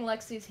holding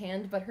Lexi's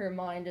hand, but her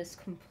mind is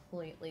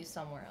completely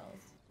somewhere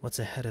else. What's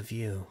ahead of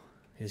you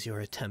is your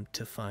attempt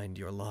to find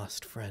your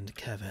lost friend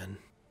Kevin,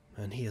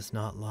 and he is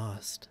not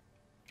lost.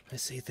 I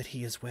see that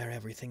he is where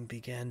everything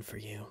began for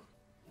you.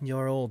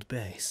 Your old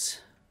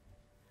base.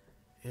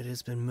 It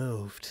has been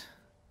moved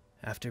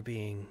after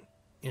being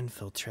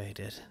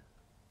infiltrated,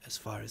 as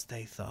far as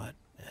they thought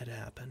had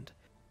happened.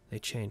 They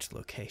changed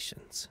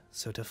locations,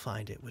 so to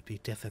find it would be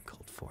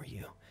difficult for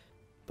you.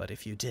 But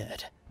if you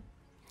did,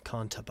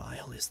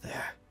 Contabile is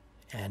there,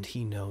 and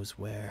he knows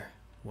where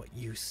what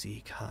you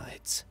seek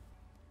hides.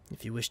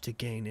 If you wish to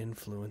gain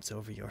influence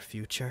over your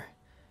future,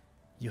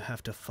 you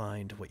have to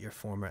find what your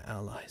former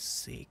allies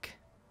seek.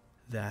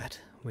 That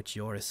which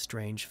your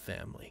estranged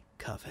family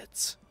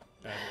covets.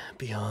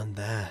 Beyond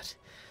that,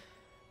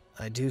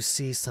 I do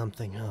see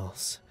something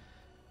else.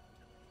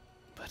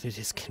 But it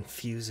is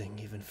confusing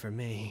even for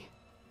me.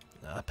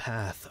 A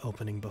path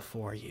opening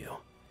before you.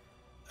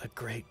 A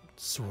great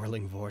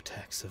swirling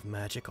vortex of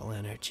magical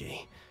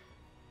energy.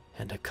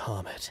 And a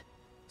comet,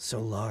 so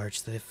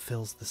large that it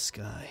fills the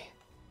sky.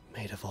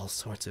 Made of all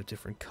sorts of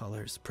different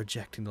colors,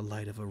 projecting the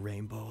light of a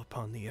rainbow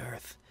upon the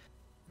earth.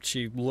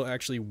 She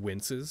actually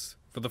winces.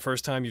 For the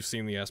first time you've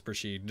seen the Esper,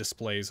 she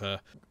displays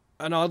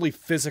an oddly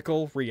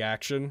physical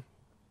reaction.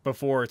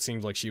 Before, it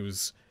seemed like she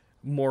was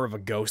more of a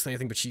ghost than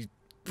anything, but she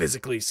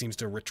physically seems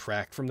to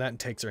retract from that and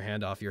takes her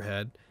hand off your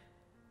head.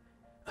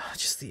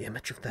 Just the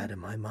image of that in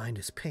my mind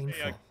is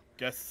painful. Hey, I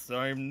guess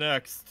I'm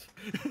next.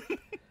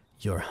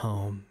 Your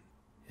home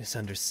is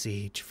under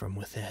siege from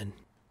within.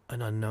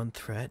 An unknown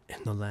threat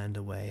in the land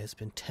away has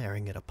been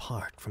tearing it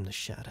apart from the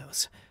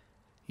shadows,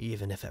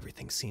 even if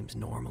everything seems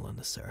normal on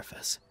the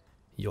surface.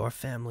 Your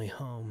family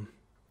home,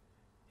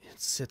 it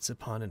sits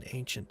upon an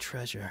ancient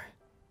treasure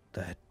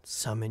that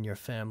some in your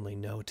family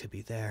know to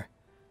be there.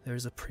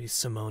 There's a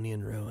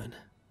pre-Simonian ruin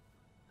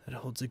It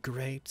holds a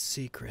great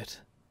secret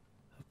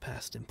of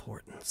past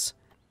importance,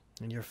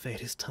 and your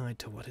fate is tied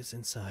to what is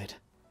inside.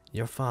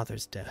 Your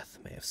father's death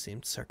may have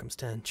seemed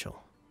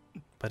circumstantial,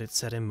 but it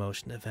set in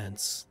motion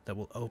events that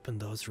will open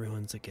those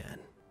ruins again.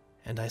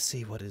 And I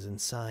see what is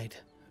inside,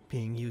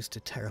 being used to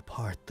tear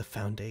apart the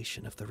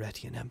foundation of the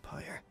Retian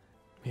Empire.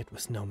 It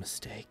was no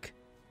mistake,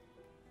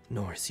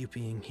 nor is you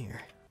being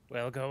here.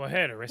 Well, go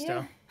ahead,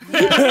 Aristo.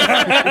 Holy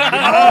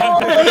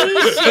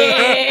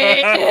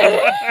shit!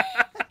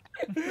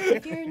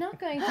 If you're not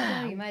going to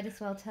go, you might as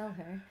well tell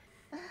her.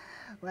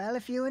 Well,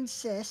 if you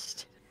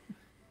insist.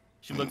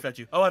 She looks at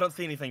you. Oh, I don't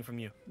see anything from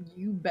you.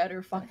 You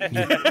better fucking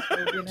do this,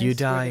 Logan, I You swear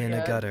die to in a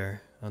God.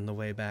 gutter on the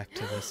way back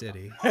to the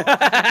city.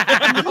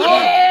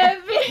 Yeah,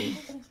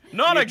 bitch.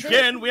 Not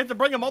again! We have to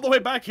bring him all the way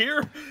back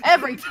here?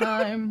 Every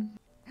time.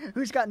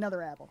 Who's got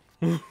another apple?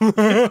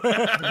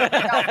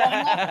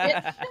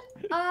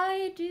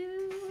 I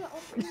do.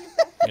 I'll bring it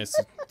back, Yes,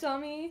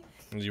 dummy.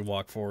 as you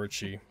walk forward,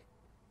 she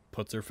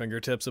puts her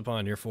fingertips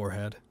upon your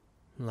forehead.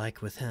 Like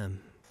with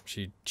him,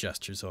 She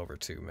gestures over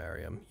to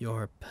Miriam.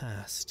 your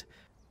past,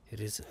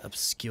 it is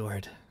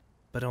obscured,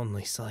 but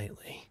only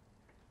slightly.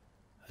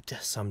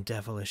 Some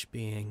devilish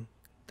being,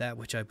 that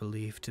which I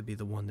believe to be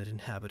the one that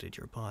inhabited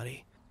your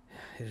body.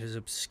 It has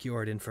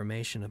obscured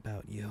information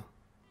about you,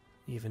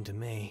 even to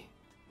me.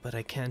 But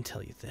I can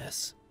tell you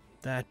this.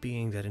 That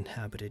being that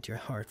inhabited your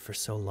heart for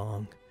so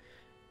long,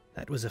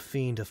 that was a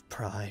fiend of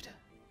pride.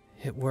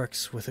 It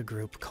works with a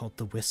group called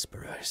the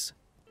Whisperers.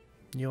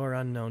 Your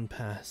unknown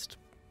past,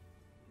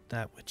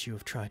 that which you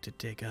have tried to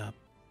dig up,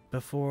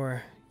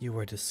 before you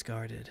were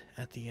discarded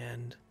at the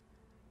end,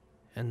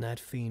 and that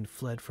fiend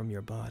fled from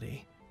your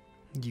body,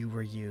 you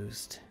were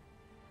used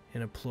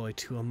in a ploy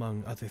to,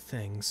 among other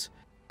things,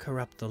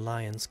 corrupt the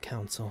Lion's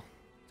Council.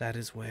 That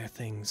is where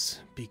things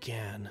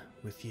began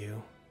with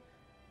you.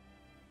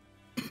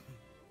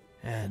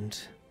 And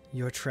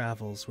your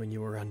travels when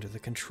you were under the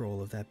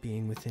control of that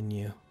being within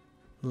you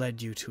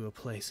led you to a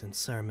place in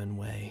Sermon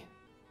Way,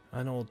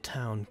 an old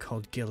town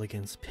called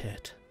Gilligan's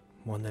Pit,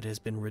 one that has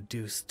been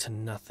reduced to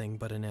nothing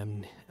but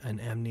an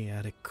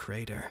amniotic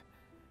crater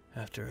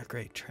after a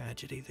great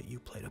tragedy that you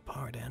played a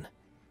part in.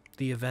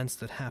 The events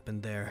that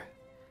happened there,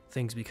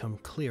 things become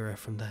clearer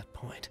from that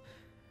point,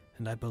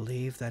 and I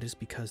believe that is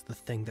because the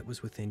thing that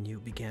was within you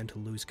began to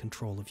lose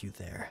control of you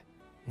there.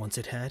 Once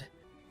it had,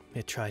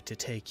 it tried to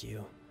take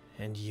you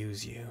and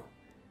use you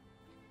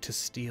to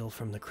steal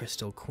from the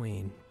Crystal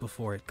Queen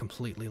before it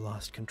completely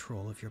lost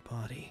control of your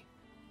body.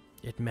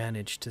 It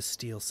managed to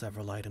steal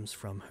several items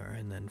from her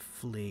and then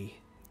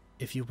flee.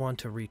 If you want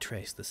to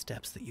retrace the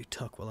steps that you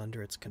took while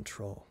under its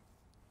control,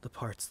 the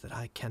parts that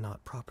I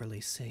cannot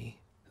properly see,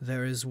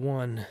 there is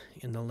one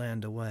in the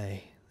land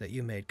away that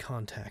you made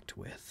contact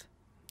with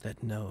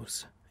that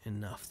knows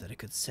enough that it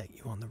could set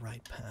you on the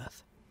right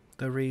path.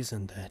 The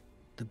reason that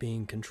the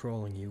being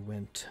controlling you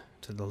went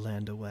to the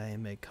land away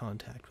and made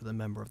contact with a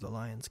member of the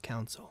Lion's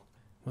Council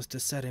was to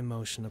set in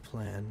motion a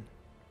plan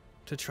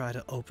to try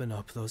to open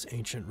up those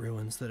ancient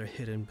ruins that are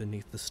hidden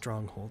beneath the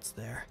strongholds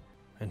there.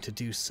 And to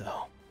do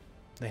so,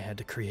 they had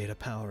to create a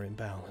power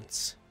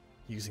imbalance,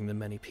 using the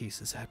many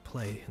pieces at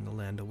play in the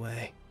land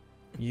away.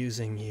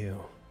 Using you,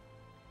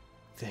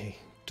 they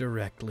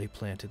directly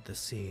planted the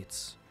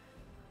seeds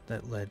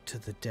that led to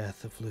the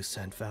death of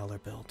Lucent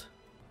Valorbilt.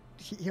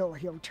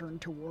 He'll turn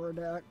toward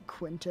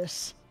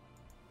Quintus.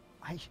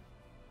 I'm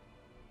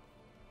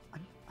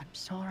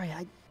sorry.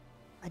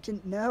 I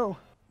didn't know.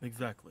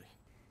 Exactly.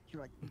 He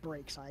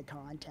breaks eye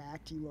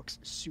contact. He looks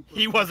super.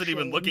 He wasn't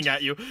even ashamed. looking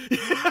at you.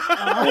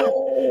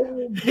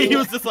 Oh, He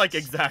was just like,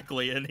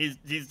 exactly, and he's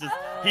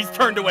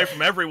turned away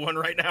from everyone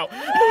right now.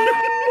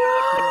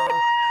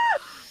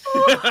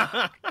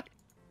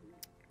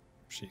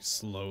 She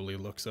slowly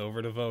looks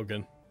over to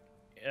Vogan.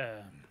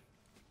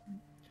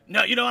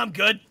 No, I'm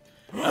good.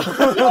 you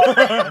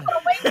gotta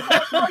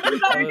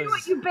do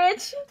it, you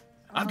bitch!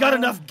 I've got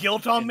enough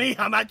guilt on me.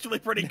 I'm actually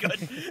pretty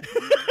good.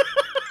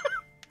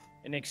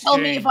 In exchange, Tell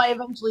me if I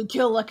eventually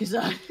kill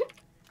Lekazan.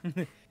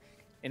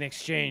 in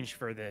exchange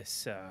for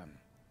this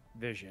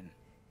vision,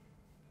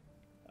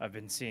 I've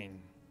been seeing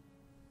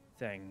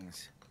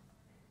things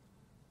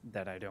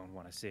that I don't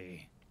want to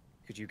see.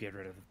 Could you get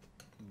rid of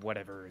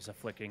whatever is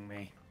afflicting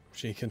me?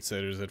 She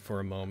considers it for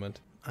a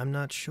moment. I'm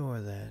not sure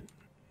that...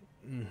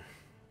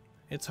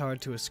 It's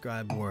hard to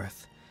ascribe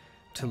worth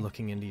to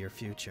looking into your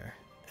future,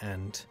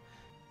 and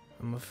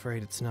I'm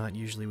afraid it's not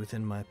usually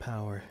within my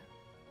power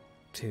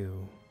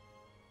to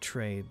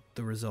trade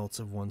the results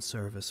of one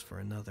service for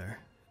another.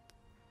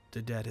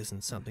 The debt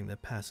isn't something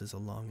that passes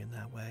along in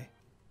that way.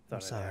 Thought I'm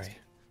I'd sorry. ask.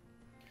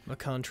 A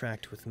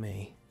contract with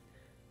me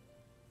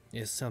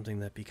is something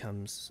that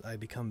I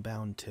become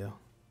bound to.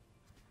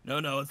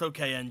 No, it's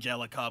okay,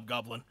 Angelic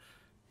Hobgoblin.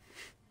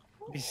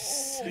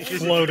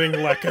 Floating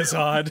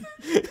Lekazad.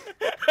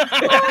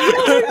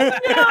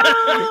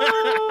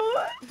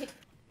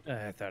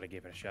 I thought I'd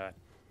give it a shot.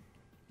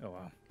 Oh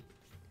well.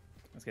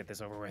 Let's get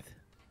this over with.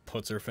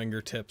 Puts her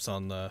fingertips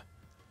on the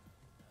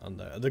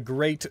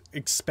great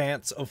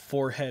expanse of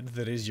forehead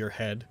that is your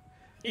head.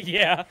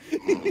 Yeah.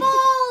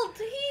 Bolt!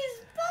 He's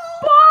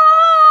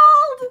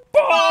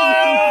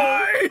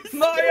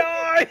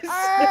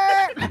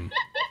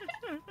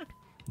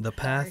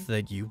path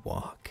that you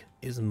walk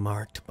is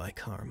marked by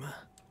karma,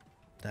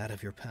 that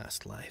of your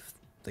past life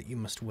that you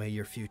must weigh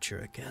your future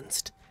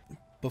against.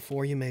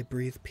 Before you may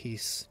breathe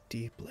peace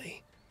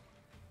deeply,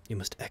 you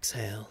must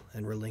exhale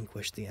and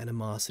relinquish the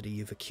animosity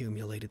you've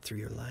accumulated through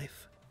your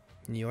life.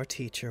 Your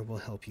teacher will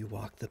help you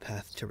walk the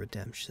path to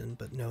redemption,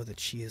 but know that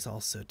she is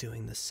also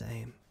doing the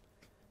same,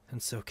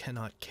 and so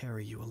cannot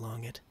carry you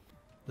along it.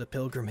 The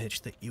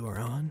pilgrimage that you are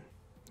on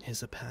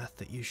is a path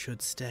that you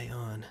should stay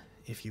on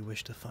if you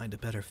wish to find a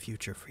better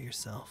future for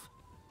yourself.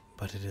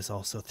 But it is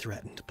also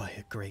threatened by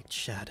a great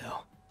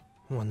shadow,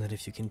 one that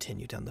if you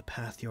continue down the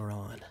path you're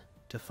on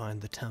to find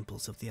the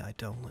temples of the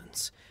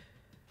Eidolons,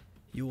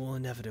 you will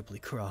inevitably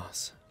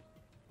cross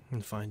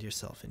and find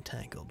yourself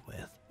entangled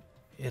with.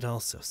 It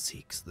also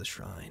seeks the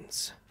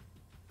shrines.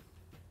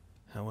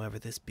 However,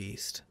 this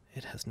beast,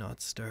 it has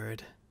not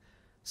stirred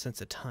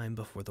since a time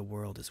before the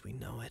world as we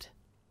know it.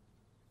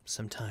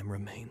 Some time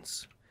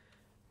remains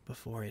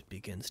before it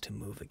begins to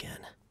move again.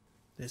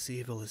 This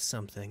evil is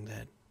something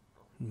that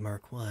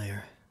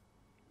Murkwire,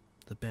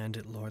 the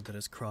bandit lord that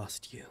has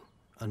crossed you,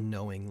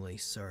 unknowingly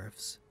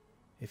serves.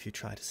 If you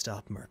try to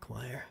stop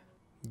Murkwire,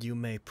 you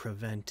may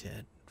prevent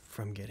it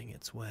from getting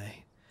its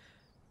way,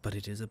 but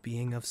it is a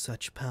being of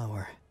such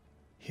power,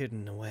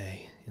 hidden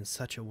away in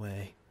such a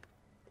way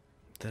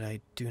that I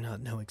do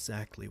not know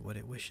exactly what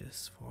it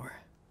wishes for.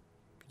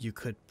 You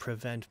could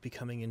prevent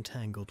becoming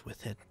entangled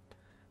with it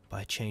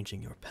by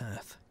changing your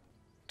path.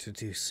 To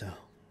do so,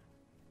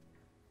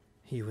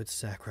 you would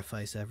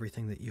sacrifice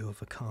everything that you have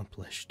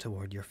accomplished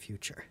toward your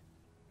future.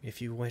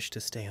 If you wish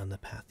to stay on the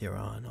path you're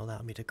on,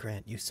 allow me to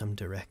grant you some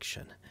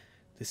direction.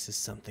 This is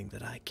something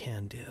that I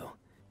can do,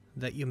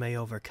 that you may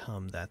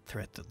overcome that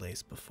threat that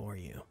lays before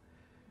you.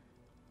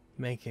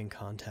 Making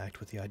contact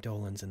with the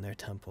Eidolons in their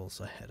temples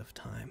ahead of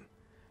time,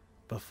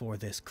 before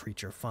this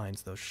creature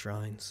finds those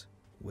shrines,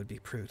 would be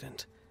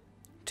prudent.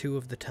 2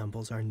 of the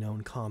temples are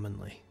known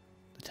commonly,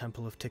 the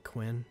Temple of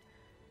Tiquin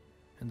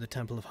and the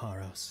Temple of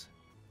Haros.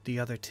 The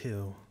other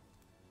 2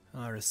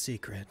 are a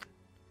secret,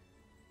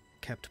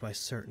 kept by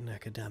certain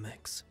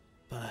academics.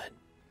 But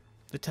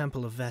the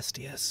Temple of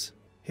Vestige,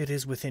 it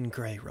is within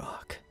Grey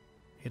Rock.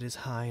 It is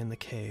high in the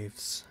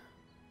caves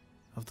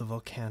of the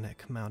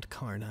volcanic Mount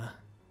Karna.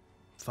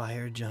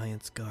 Fire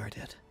giants guard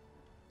it,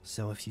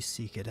 so if you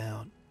seek it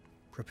out,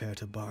 prepare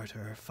to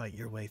barter or fight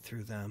your way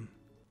through them.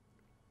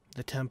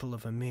 The Temple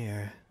of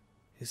Amir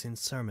is in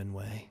Sermon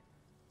Way.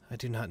 I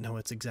do not know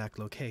its exact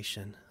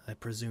location. I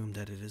presume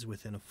that it is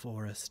within a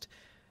forest,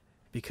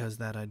 because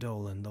that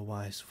Eidolon, the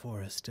wise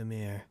forest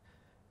Amir,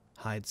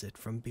 hides it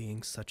from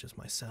beings such as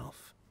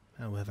myself.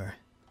 However,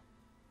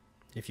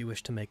 if you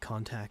wish to make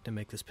contact and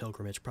make this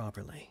pilgrimage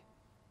properly,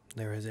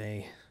 there is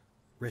a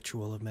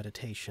ritual of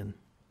meditation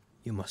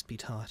you must be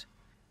taught.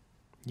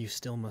 You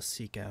still must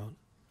seek out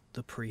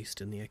the priest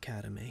in the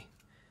academy,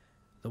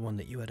 the one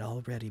that you had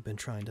already been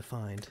trying to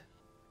find.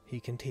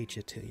 He can teach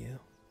it to you.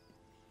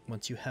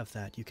 Once you have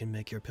that, you can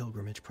make your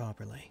pilgrimage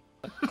properly.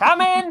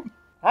 Come in!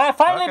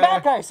 Finally Okay.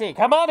 back, I see.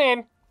 Come on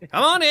in.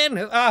 Come on in.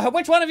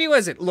 Which one of you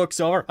is it? Looks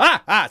over.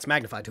 It's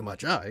magnified too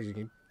much.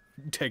 He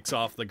takes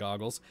off the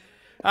goggles.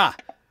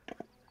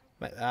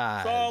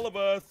 It's all of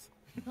us.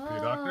 Hey,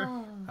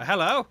 Doctor.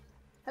 Hello.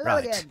 Hello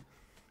Right.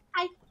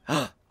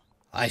 again.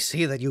 I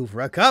see that you've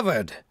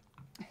recovered.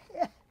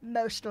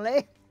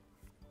 Mostly.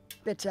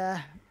 Bit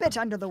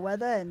under the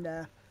weather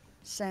and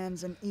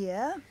sans an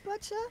ear,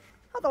 but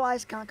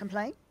otherwise can't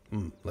complain.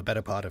 The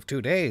better part of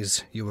 2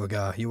 days, you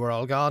were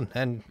all gone,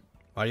 and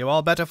are you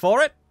all better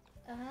for it?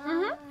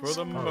 For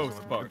the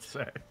most part.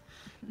 Say.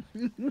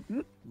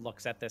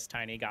 Looks at this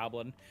tiny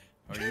goblin.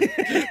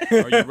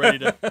 Are you ready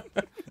to?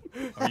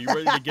 Are you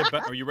ready to get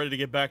back? Are you ready to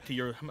get back to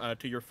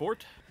your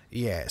fort?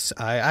 Yes,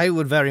 I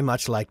would very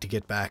much like to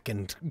get back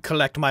and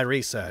collect my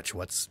research,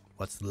 what's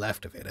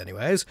left of it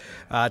anyways,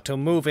 to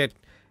move it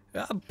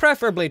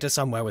preferably to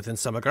somewhere within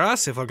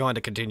Summergrass if we're going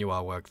to continue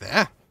our work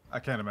there. I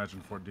can't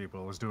imagine Fort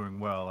Depot was doing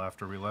well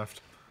after we left.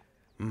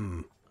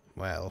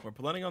 Well, We're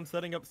planning on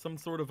setting up some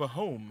sort of a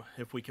home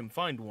if we can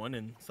find one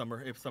in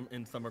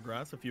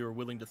Summergrass. If you're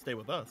willing to stay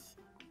with us.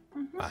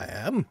 I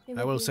am.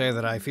 I will say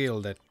that I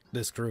feel that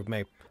this group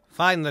may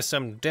find there's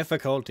some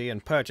difficulty in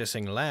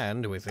purchasing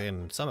land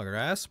within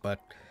Summergrass, but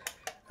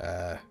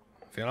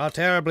if you're not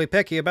terribly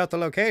picky about the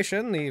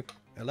location, the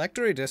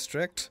Electory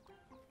District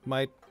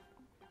might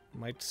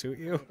suit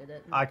you.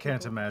 I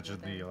can't imagine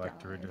the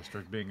Electorate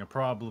District being a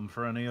problem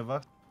for any of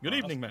us. Good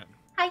evening, ma'am.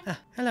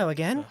 Hello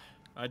again.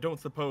 I don't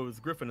suppose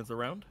Griffin is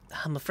around.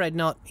 I'm afraid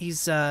not.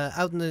 He's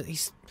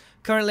he's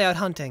currently out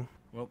hunting.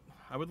 Well,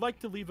 I would like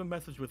to leave a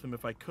message with him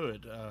if I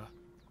could.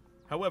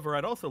 However,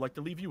 I'd also like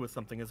to leave you with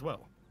something as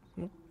well.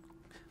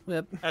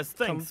 Well, As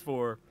thanks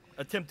for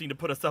attempting to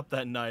put us up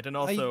that night, and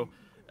also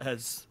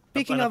as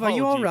speaking an of, are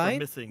you apology all for right?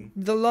 missing.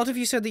 A lot of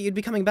you said that you'd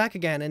be coming back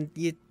again, and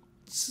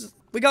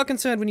we got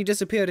concerned when you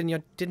disappeared and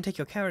you didn't take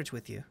your carriage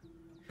with you.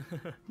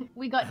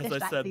 We got As I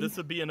distracted. said, this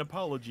would be an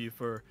apology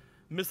for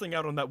missing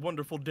out on that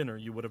wonderful dinner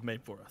you would have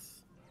made for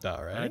us.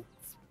 All right.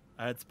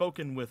 I had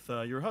spoken with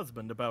your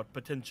husband about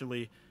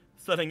potentially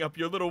setting up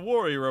your little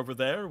warrior over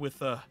there with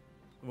the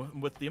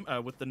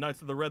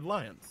Knights of the Red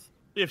Lions.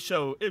 If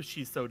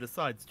she so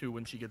decides to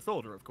when she gets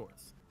older, of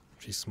course.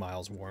 She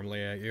smiles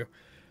warmly at you,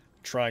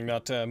 trying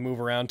not to move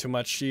around too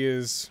much. She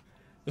is,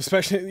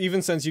 especially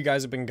even since you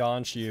guys have been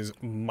gone, she is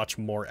much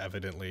more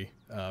evidently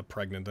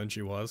pregnant than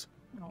she was.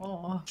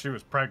 Oh. She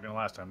was pregnant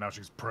last time. Now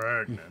she's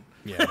pregnant.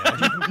 Yeah.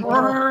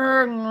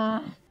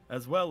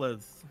 As well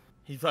as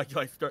he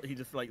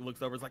just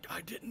looks over. Is like,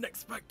 I didn't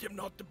expect him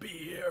not to be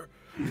here.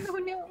 No,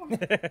 no.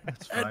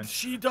 That's fine. And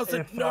she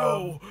doesn't If,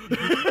 know. If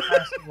you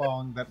passed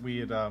along that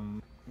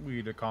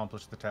we'd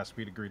accomplished the task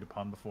we'd agreed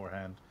upon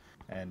beforehand,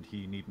 and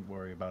he needn't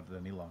worry about it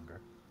any longer.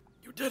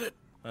 You did it.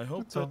 I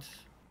hope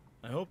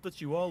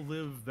that you all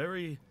live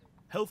very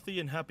healthy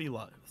and happy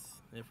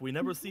lives. If we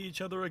never see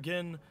each other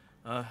again,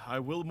 I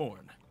will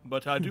mourn.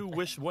 But I do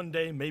wish one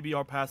day maybe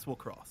our paths will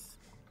cross.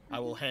 I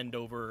will hand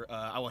over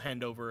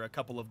a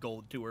couple of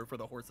gold to her for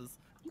the horses.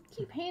 You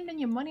keep handing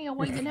your money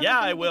away. You never Yeah,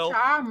 gonna I get will. your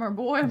armor,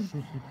 boy.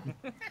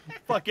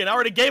 Fucking, I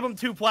already gave him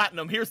 2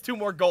 platinum. Here's 2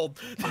 more gold.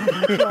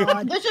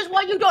 God, this is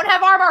why you don't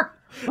have armor.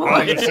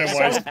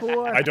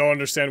 I don't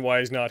understand why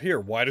he's not here.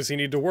 Why does he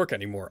need to work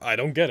anymore? I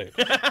don't get it.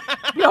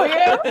 Yo,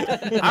 yeah.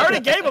 I already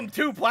gave him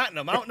 2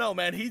 platinum. I don't know,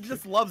 man. He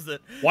just loves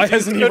it. Why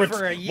hasn't he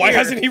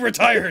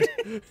retired?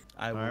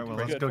 All right, well,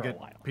 let's go get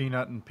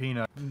Peanut and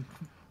Peanut.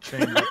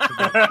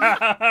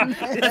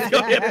 Let's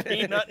go get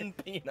Peanut and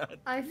Peanut.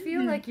 I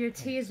feel like you're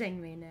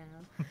teasing me now.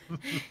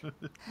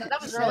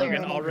 That was really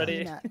Logan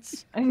already.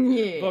 Nuts.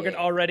 Yeah. Logan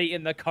already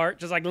in the cart,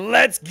 just like,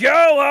 let's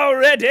go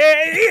already!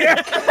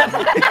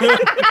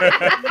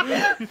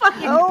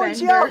 Fucking Hold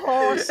your Bender.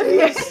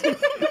 horses.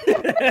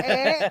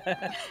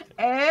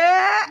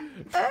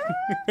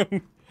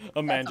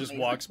 A man just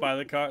walks by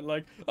the cart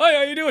like, "Hey,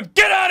 how you doing?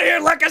 Get out of here,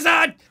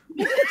 Lekazan!"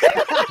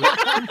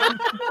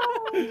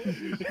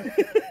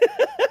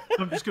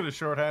 I'm just going to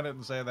shorthand it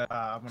and say that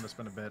I'm going to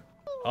spend a bit.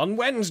 On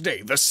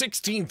Wednesday, the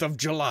 16th of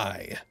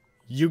July,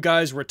 you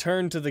guys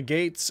return to the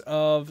gates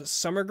of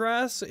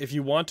Summergrass. If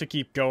you want to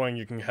keep going,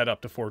 you can head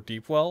up to Fort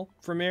Deepwell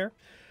from here.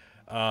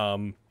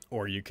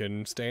 Or you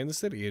can stay in the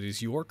city. It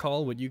is your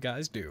call what you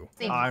guys do.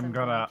 I'm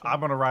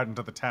gonna ride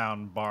into the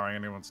town, barring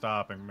anyone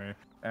stopping me,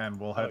 and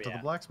we'll head to the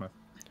blacksmith.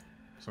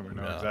 So we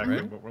know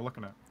exactly what we're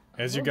looking at.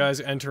 As you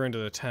guys enter into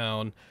the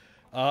town,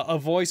 a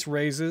voice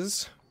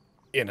raises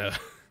in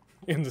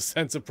the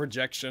sense of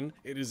projection.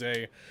 It is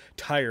a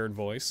tired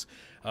voice.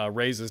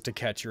 Raises to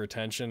catch your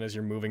attention as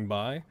you're moving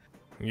by.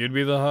 You'd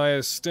be the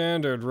highest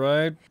standard,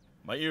 right?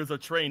 My ears are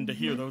trained to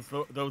hear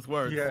those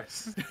words.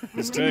 Yes.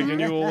 It's taking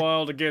you a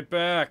while to get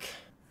back.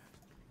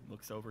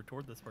 Looks over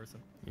toward this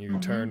person. You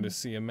turn to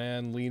see a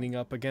man leaning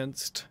up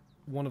against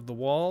one of the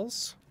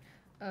walls.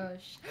 Oh.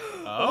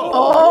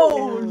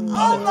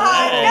 Oh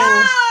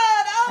my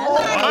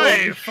God!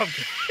 Wife!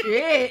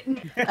 Shit!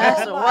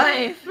 That's a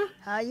wife.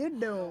 How you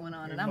doing? Going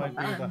on, It and I'm might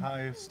be the a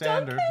highest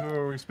standard. Who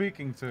are we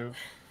speaking to?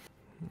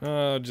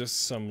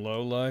 Just some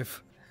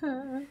lowlife.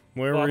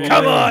 Where were you?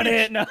 Come on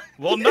in!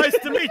 Well, nice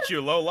to meet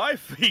you,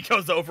 lowlife. He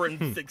goes over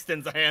and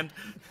extends a hand.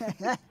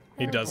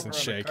 He doesn't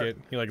shake it.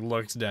 He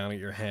looks down at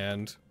your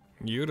hand.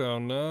 You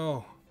don't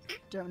know.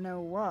 Don't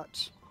know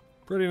what.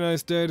 Pretty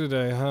nice day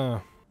today, huh?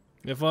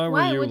 If I were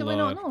Why? you We don't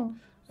lot, know.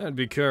 I'd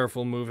be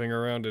careful moving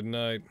around at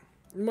night.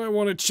 You might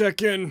want to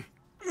check in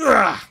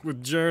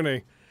with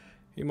Journey.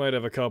 He might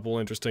have a couple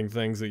interesting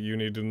things that you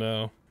need to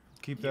know.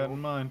 Keep that in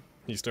mind.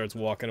 He starts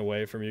walking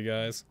away from you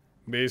guys.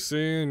 Be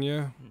seeing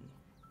you,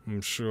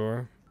 I'm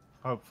sure.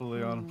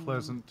 Hopefully on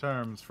pleasant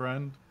terms,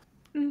 friend.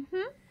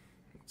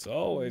 It's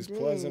always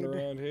pleasant Indeed.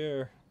 around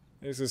here.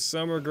 This is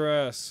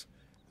Summergrass,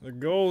 the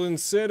Golden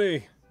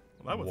City.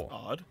 Well, that was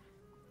odd.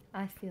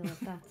 I feel that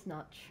that's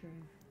not true.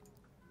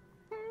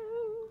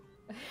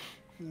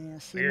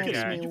 Yes, he Weird. makes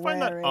Did me you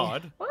find that wary.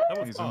 odd? That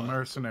was He's a odd.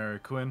 mercenary,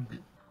 Quinn.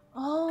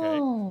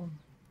 Oh.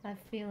 I have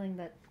a feeling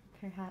that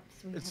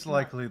perhaps we It's have not-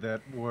 likely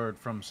that word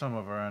from some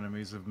of our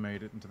enemies have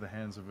made it into the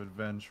hands of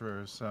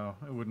adventurers, so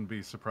it wouldn't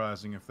be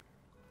surprising if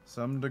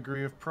some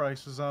degree of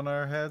price is on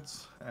our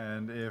heads,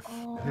 and if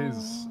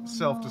his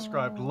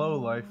self-described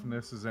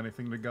low-lifeness is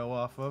anything to go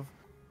off of.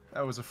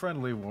 That was a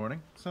friendly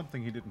warning,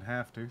 something he didn't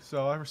have to,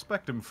 so I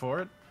respect him for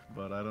it,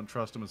 but I don't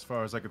trust him as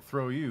far as I could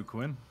throw you,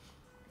 Quinn.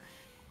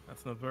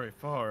 That's not very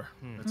far.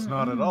 It's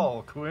not at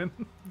all, Quinn.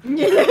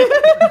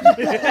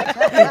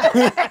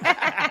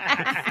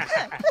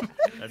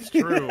 That's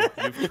true.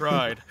 You've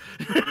tried.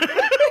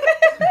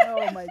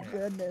 Oh my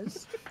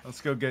goodness. Let's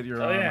go get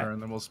your armor,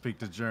 and then we'll speak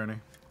to Journey.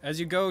 As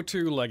you go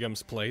to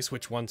Legum's place,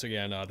 which once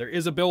again, there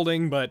is a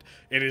building, but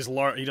it is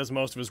large. He does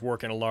most of his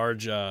work in a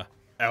large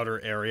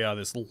outer area,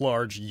 this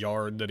large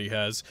yard that he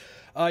has.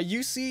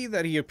 You see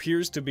that he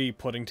appears to be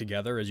putting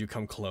together, as you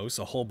come close,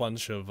 a whole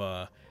bunch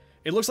of,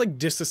 it looks like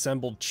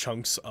disassembled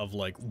chunks of,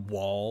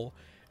 wall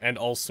and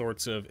all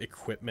sorts of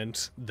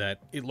equipment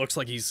that it looks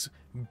like he's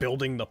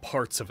building the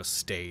parts of a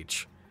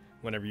stage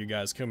whenever you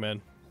guys come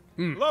in.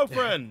 Hello,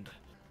 friend.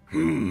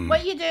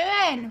 What you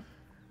doing?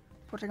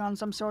 Putting on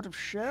some sort of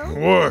show?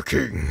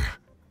 Working.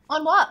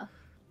 On what?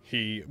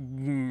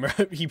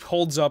 He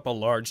holds up a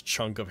large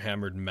chunk of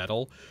hammered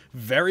metal,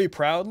 very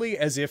proudly,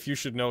 as if you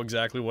should know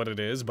exactly what it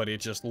is, but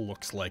it just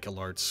looks like a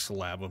large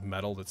slab of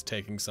metal that's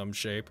taking some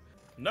shape.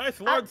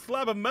 Nice large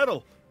slab of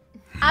metal.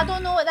 I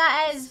don't know what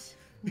that is.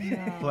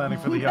 Planning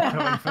for the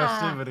upcoming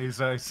festivities,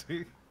 I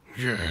see.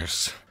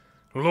 Yes.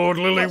 Lord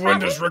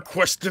Lilywind has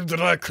requested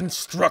that I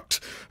construct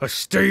a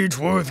stage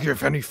worthy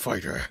of any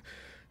fighter.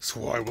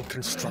 So I will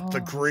construct the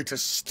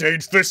greatest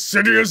stage this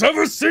city has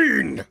ever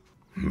seen!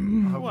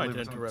 Quite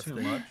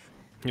interesting.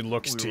 He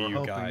looks to were you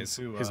hoping guys,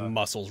 to, his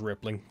muscles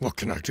rippling. What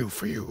can I do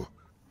for you?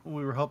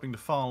 We were hoping to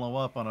follow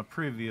up on a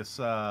previous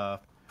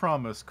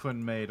promise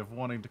Quinn made of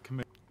wanting to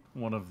commit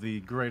one of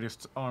the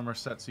greatest armor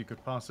sets you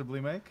could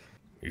possibly make.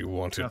 You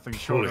want it Nothing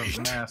short of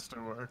plate.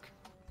 masterwork.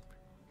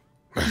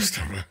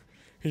 Masterwork.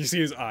 You see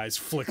his eyes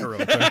flicker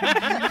open.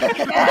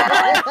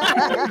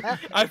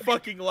 I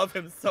fucking love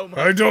him so much.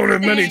 I don't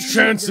have many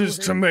chances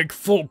to make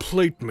full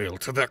plate mail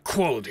to that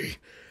quality.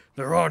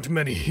 There aren't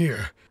many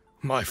here.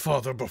 My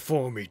father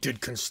before me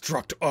did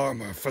construct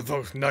armor for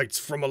those knights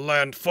from a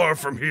land far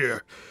from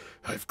here.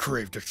 I've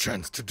craved a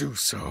chance to do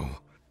so.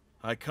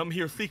 I come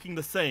here seeking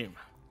the same.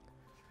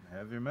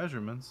 Have your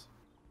measurements.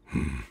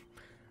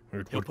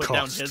 It He'll would put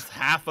cost. down his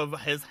half of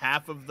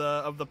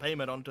the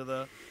payment onto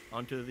the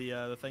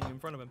thing in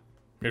front of him.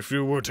 If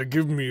you were to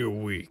give me a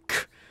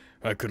week,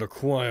 I could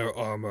acquire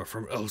armor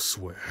from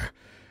elsewhere,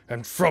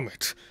 and from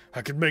it,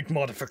 I could make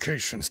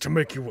modifications to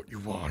make you what you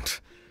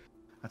want.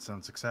 That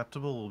sounds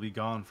acceptable. We'll be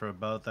gone for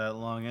about that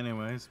long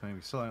anyways,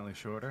 maybe slightly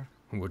shorter.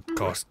 It would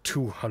cost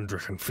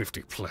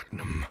 250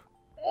 platinum.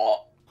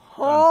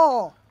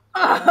 Oh!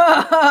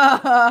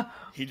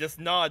 He just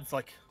nods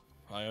like,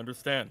 I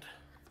understand.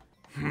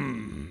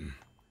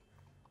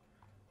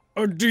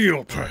 A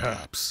deal,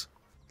 perhaps.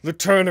 The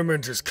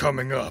tournament is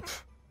coming up.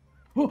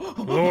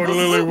 Lord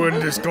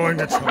Lilywind is going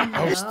to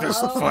host this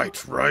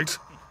fight, right?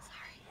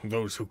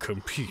 Those who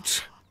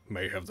compete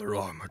may have their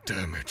armor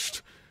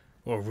damaged,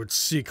 or would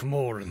seek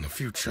more in the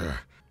future.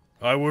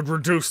 I would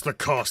reduce the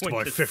cost by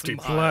Quintus 50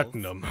 smiles.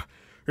 platinum.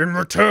 In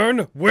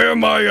return, wear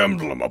my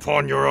emblem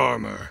upon your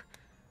armor.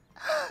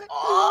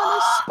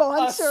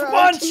 Sponsor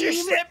our team.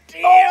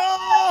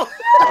 deal!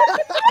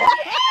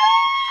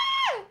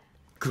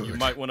 Good. You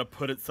might want to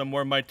put it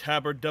somewhere my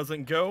tabard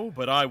doesn't go,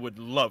 but I would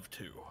love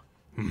to.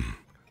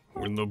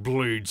 When the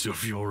blades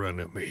of your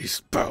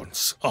enemies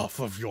bounce off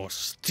of your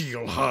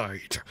steel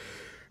hide,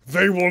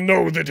 they will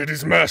know that it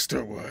is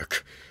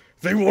masterwork.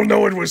 They will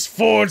know it was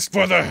forged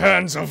by the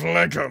hands of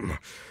Legum,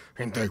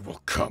 and they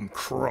will come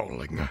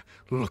crawling,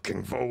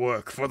 looking for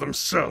work for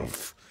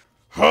themselves.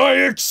 I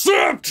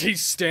accept! He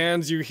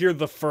stands, you hear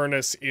the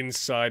furnace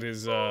inside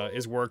his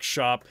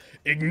workshop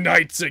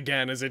ignites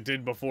again as it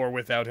did before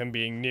without him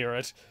being near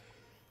it.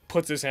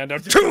 Puts his hand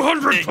out,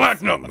 200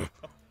 platinum!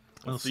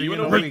 I'll see you in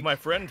a week, my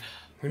friend.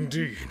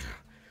 Indeed.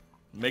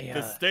 Make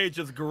this stage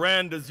as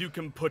grand as you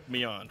can put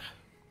me on.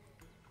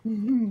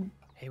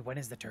 Hey, when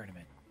is the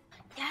tournament?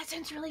 Yeah, it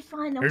sounds really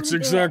fun. I Its wanna do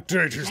exact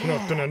date has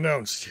not been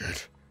announced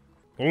yet.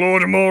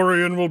 Lord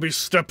Amorian will be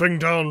stepping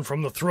down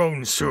from the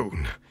throne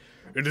soon.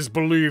 It is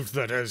believed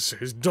that as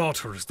his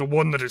daughter is the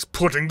one that is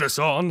putting this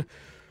on,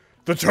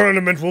 the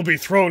tournament will be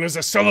thrown as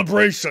a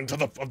celebration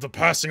of the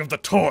passing of the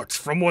torch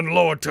from one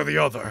lord to the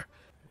other.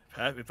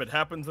 If it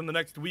happens in the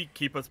next week,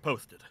 keep us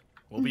posted.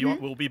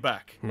 We'll be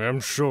back. I'm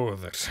sure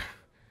that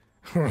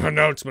an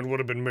announcement would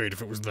have been made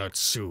if it was that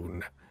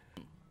soon.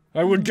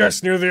 I would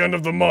guess near the end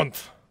of the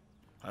month.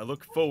 I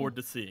look forward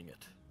to seeing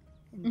it.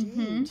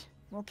 Indeed.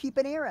 We'll keep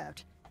an ear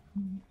out.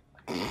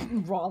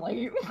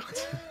 Raleigh.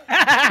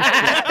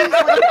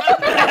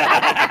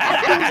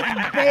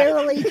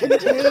 Barely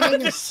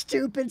containing a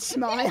stupid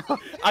smile.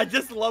 I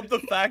just love the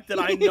fact that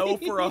I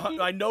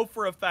know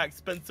for a fact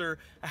Spencer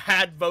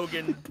had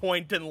Vogan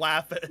point and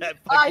laugh at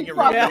fucking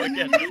Aruba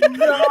again.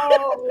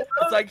 No.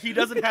 It's like he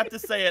doesn't have to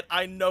say it.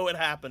 I know it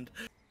happened.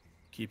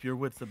 Keep your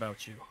wits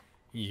about you.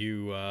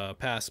 You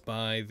pass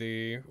by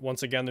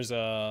once again, there's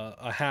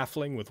a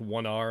halfling with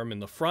one arm in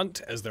the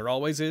front, as there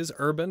always is.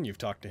 Urban, you've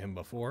talked to him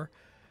before.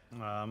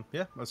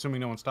 Yeah,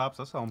 assuming no one stops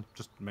us, I'll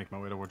just make my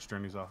way towards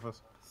Journey's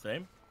office.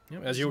 Same.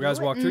 As you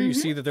guys walk through, you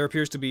see that there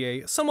appears to be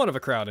a somewhat of a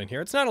crowd in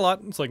here. It's not a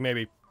lot. It's like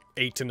maybe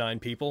 8 to 9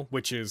 people,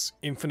 which is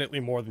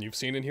infinitely more than you've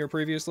seen in here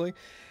previously.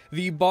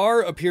 The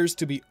bar appears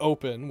to be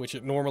open, which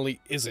it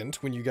normally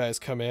isn't when you guys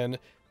come in.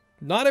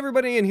 Not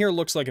everybody in here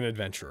looks like an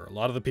adventurer. A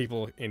lot of the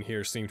people in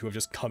here seem to have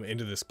just come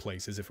into this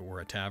place as if it were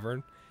a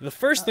tavern. The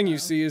first thing you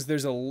see is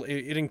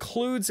it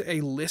includes a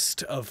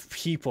list of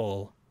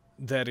people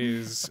that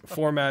is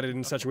formatted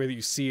in such a way that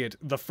you see it.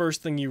 The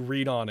first thing you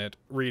read on it,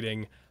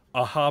 reading,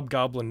 a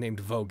hobgoblin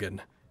named Vogan.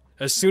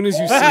 As soon as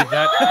you see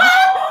that...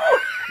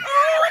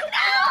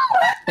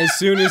 As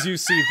soon as you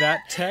see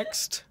that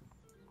text,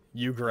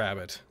 you grab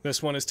it.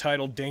 This one is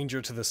titled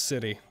Danger to the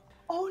City.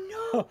 Oh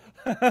no!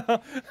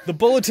 The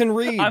bulletin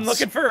reads... I'm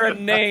looking for a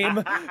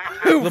name.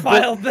 Who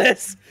filed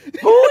this?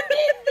 Who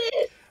did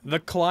this? The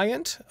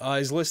client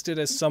is listed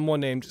as someone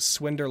named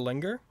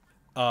Swinderlinger.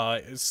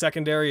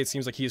 Secondary, it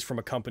seems like he is from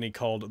a company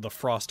called the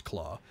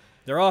Frostclaw.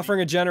 They're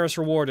offering a generous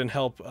reward and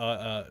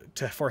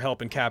for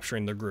help in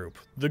capturing the group.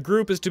 The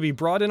group is to be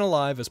brought in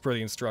alive as per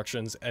the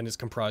instructions and is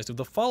comprised of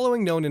the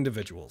following known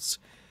individuals.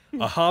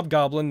 A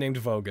hobgoblin named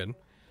Vogan,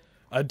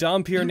 a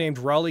Dompier named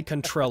Raleigh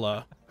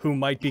Contrella, who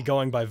might be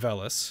going by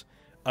Velis,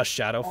 a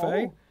Shadow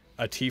Fae,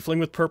 a tiefling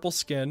with purple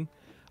skin,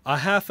 a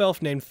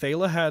half-elf named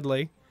Thala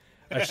Hadley,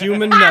 a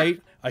human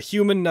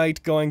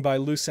knight going by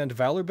Lucent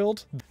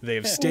Valorbild. They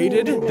have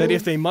stated that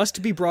if they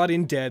must be brought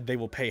in dead, they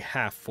will pay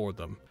half for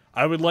them.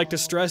 I would like to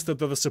stress that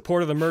the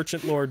support of the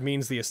Merchant Lord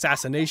means the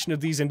assassination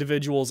of these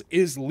individuals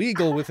is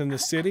legal within the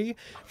city.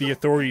 The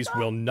authorities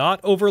will not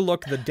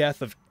overlook the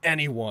death of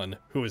anyone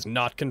who is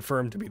not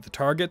confirmed to be the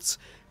targets.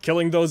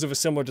 Killing those of a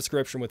similar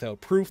description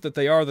without proof that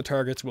they are the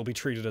targets will be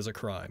treated as a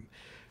crime.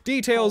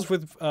 Details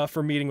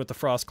for meeting with the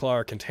Frostclaw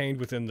are contained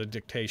within the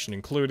dictation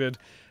included.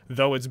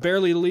 Though it's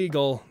barely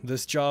legal,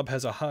 this job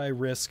has a high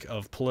risk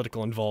of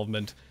political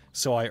involvement,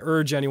 so I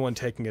urge anyone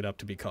taking it up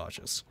to be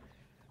cautious.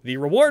 The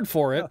reward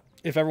for it,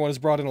 if everyone is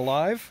brought in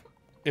alive,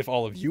 if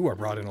all of you are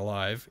brought in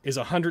alive, is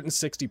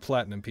 160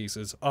 platinum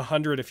pieces,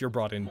 100 if you're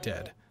brought in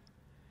dead.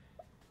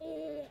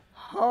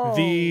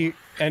 And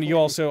you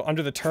also,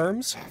 under the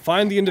terms,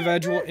 find the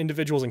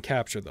individuals and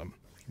capture them.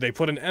 They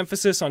put an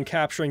emphasis on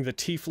capturing the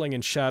Tiefling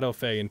and Shadow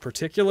Fae in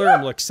particular,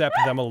 and will accept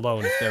them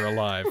alone if they're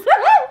alive.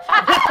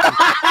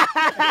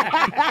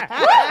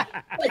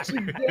 What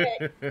you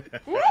get?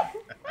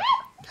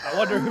 I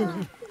wonder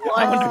who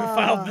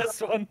filed this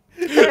one.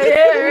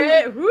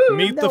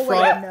 Meet the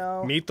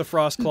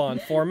Frostclaw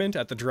informant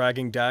at the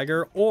Dragging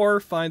Dagger, or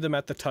find them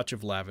at the Touch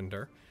of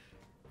Lavender.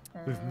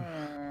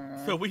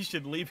 So we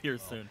should leave here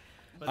soon.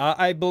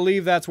 I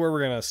believe that's where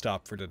we're gonna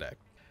stop for today.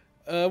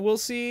 We'll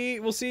see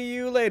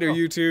you later,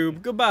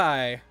 YouTube.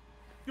 Goodbye.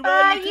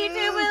 Goodbye,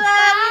 YouTube. We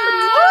love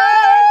you.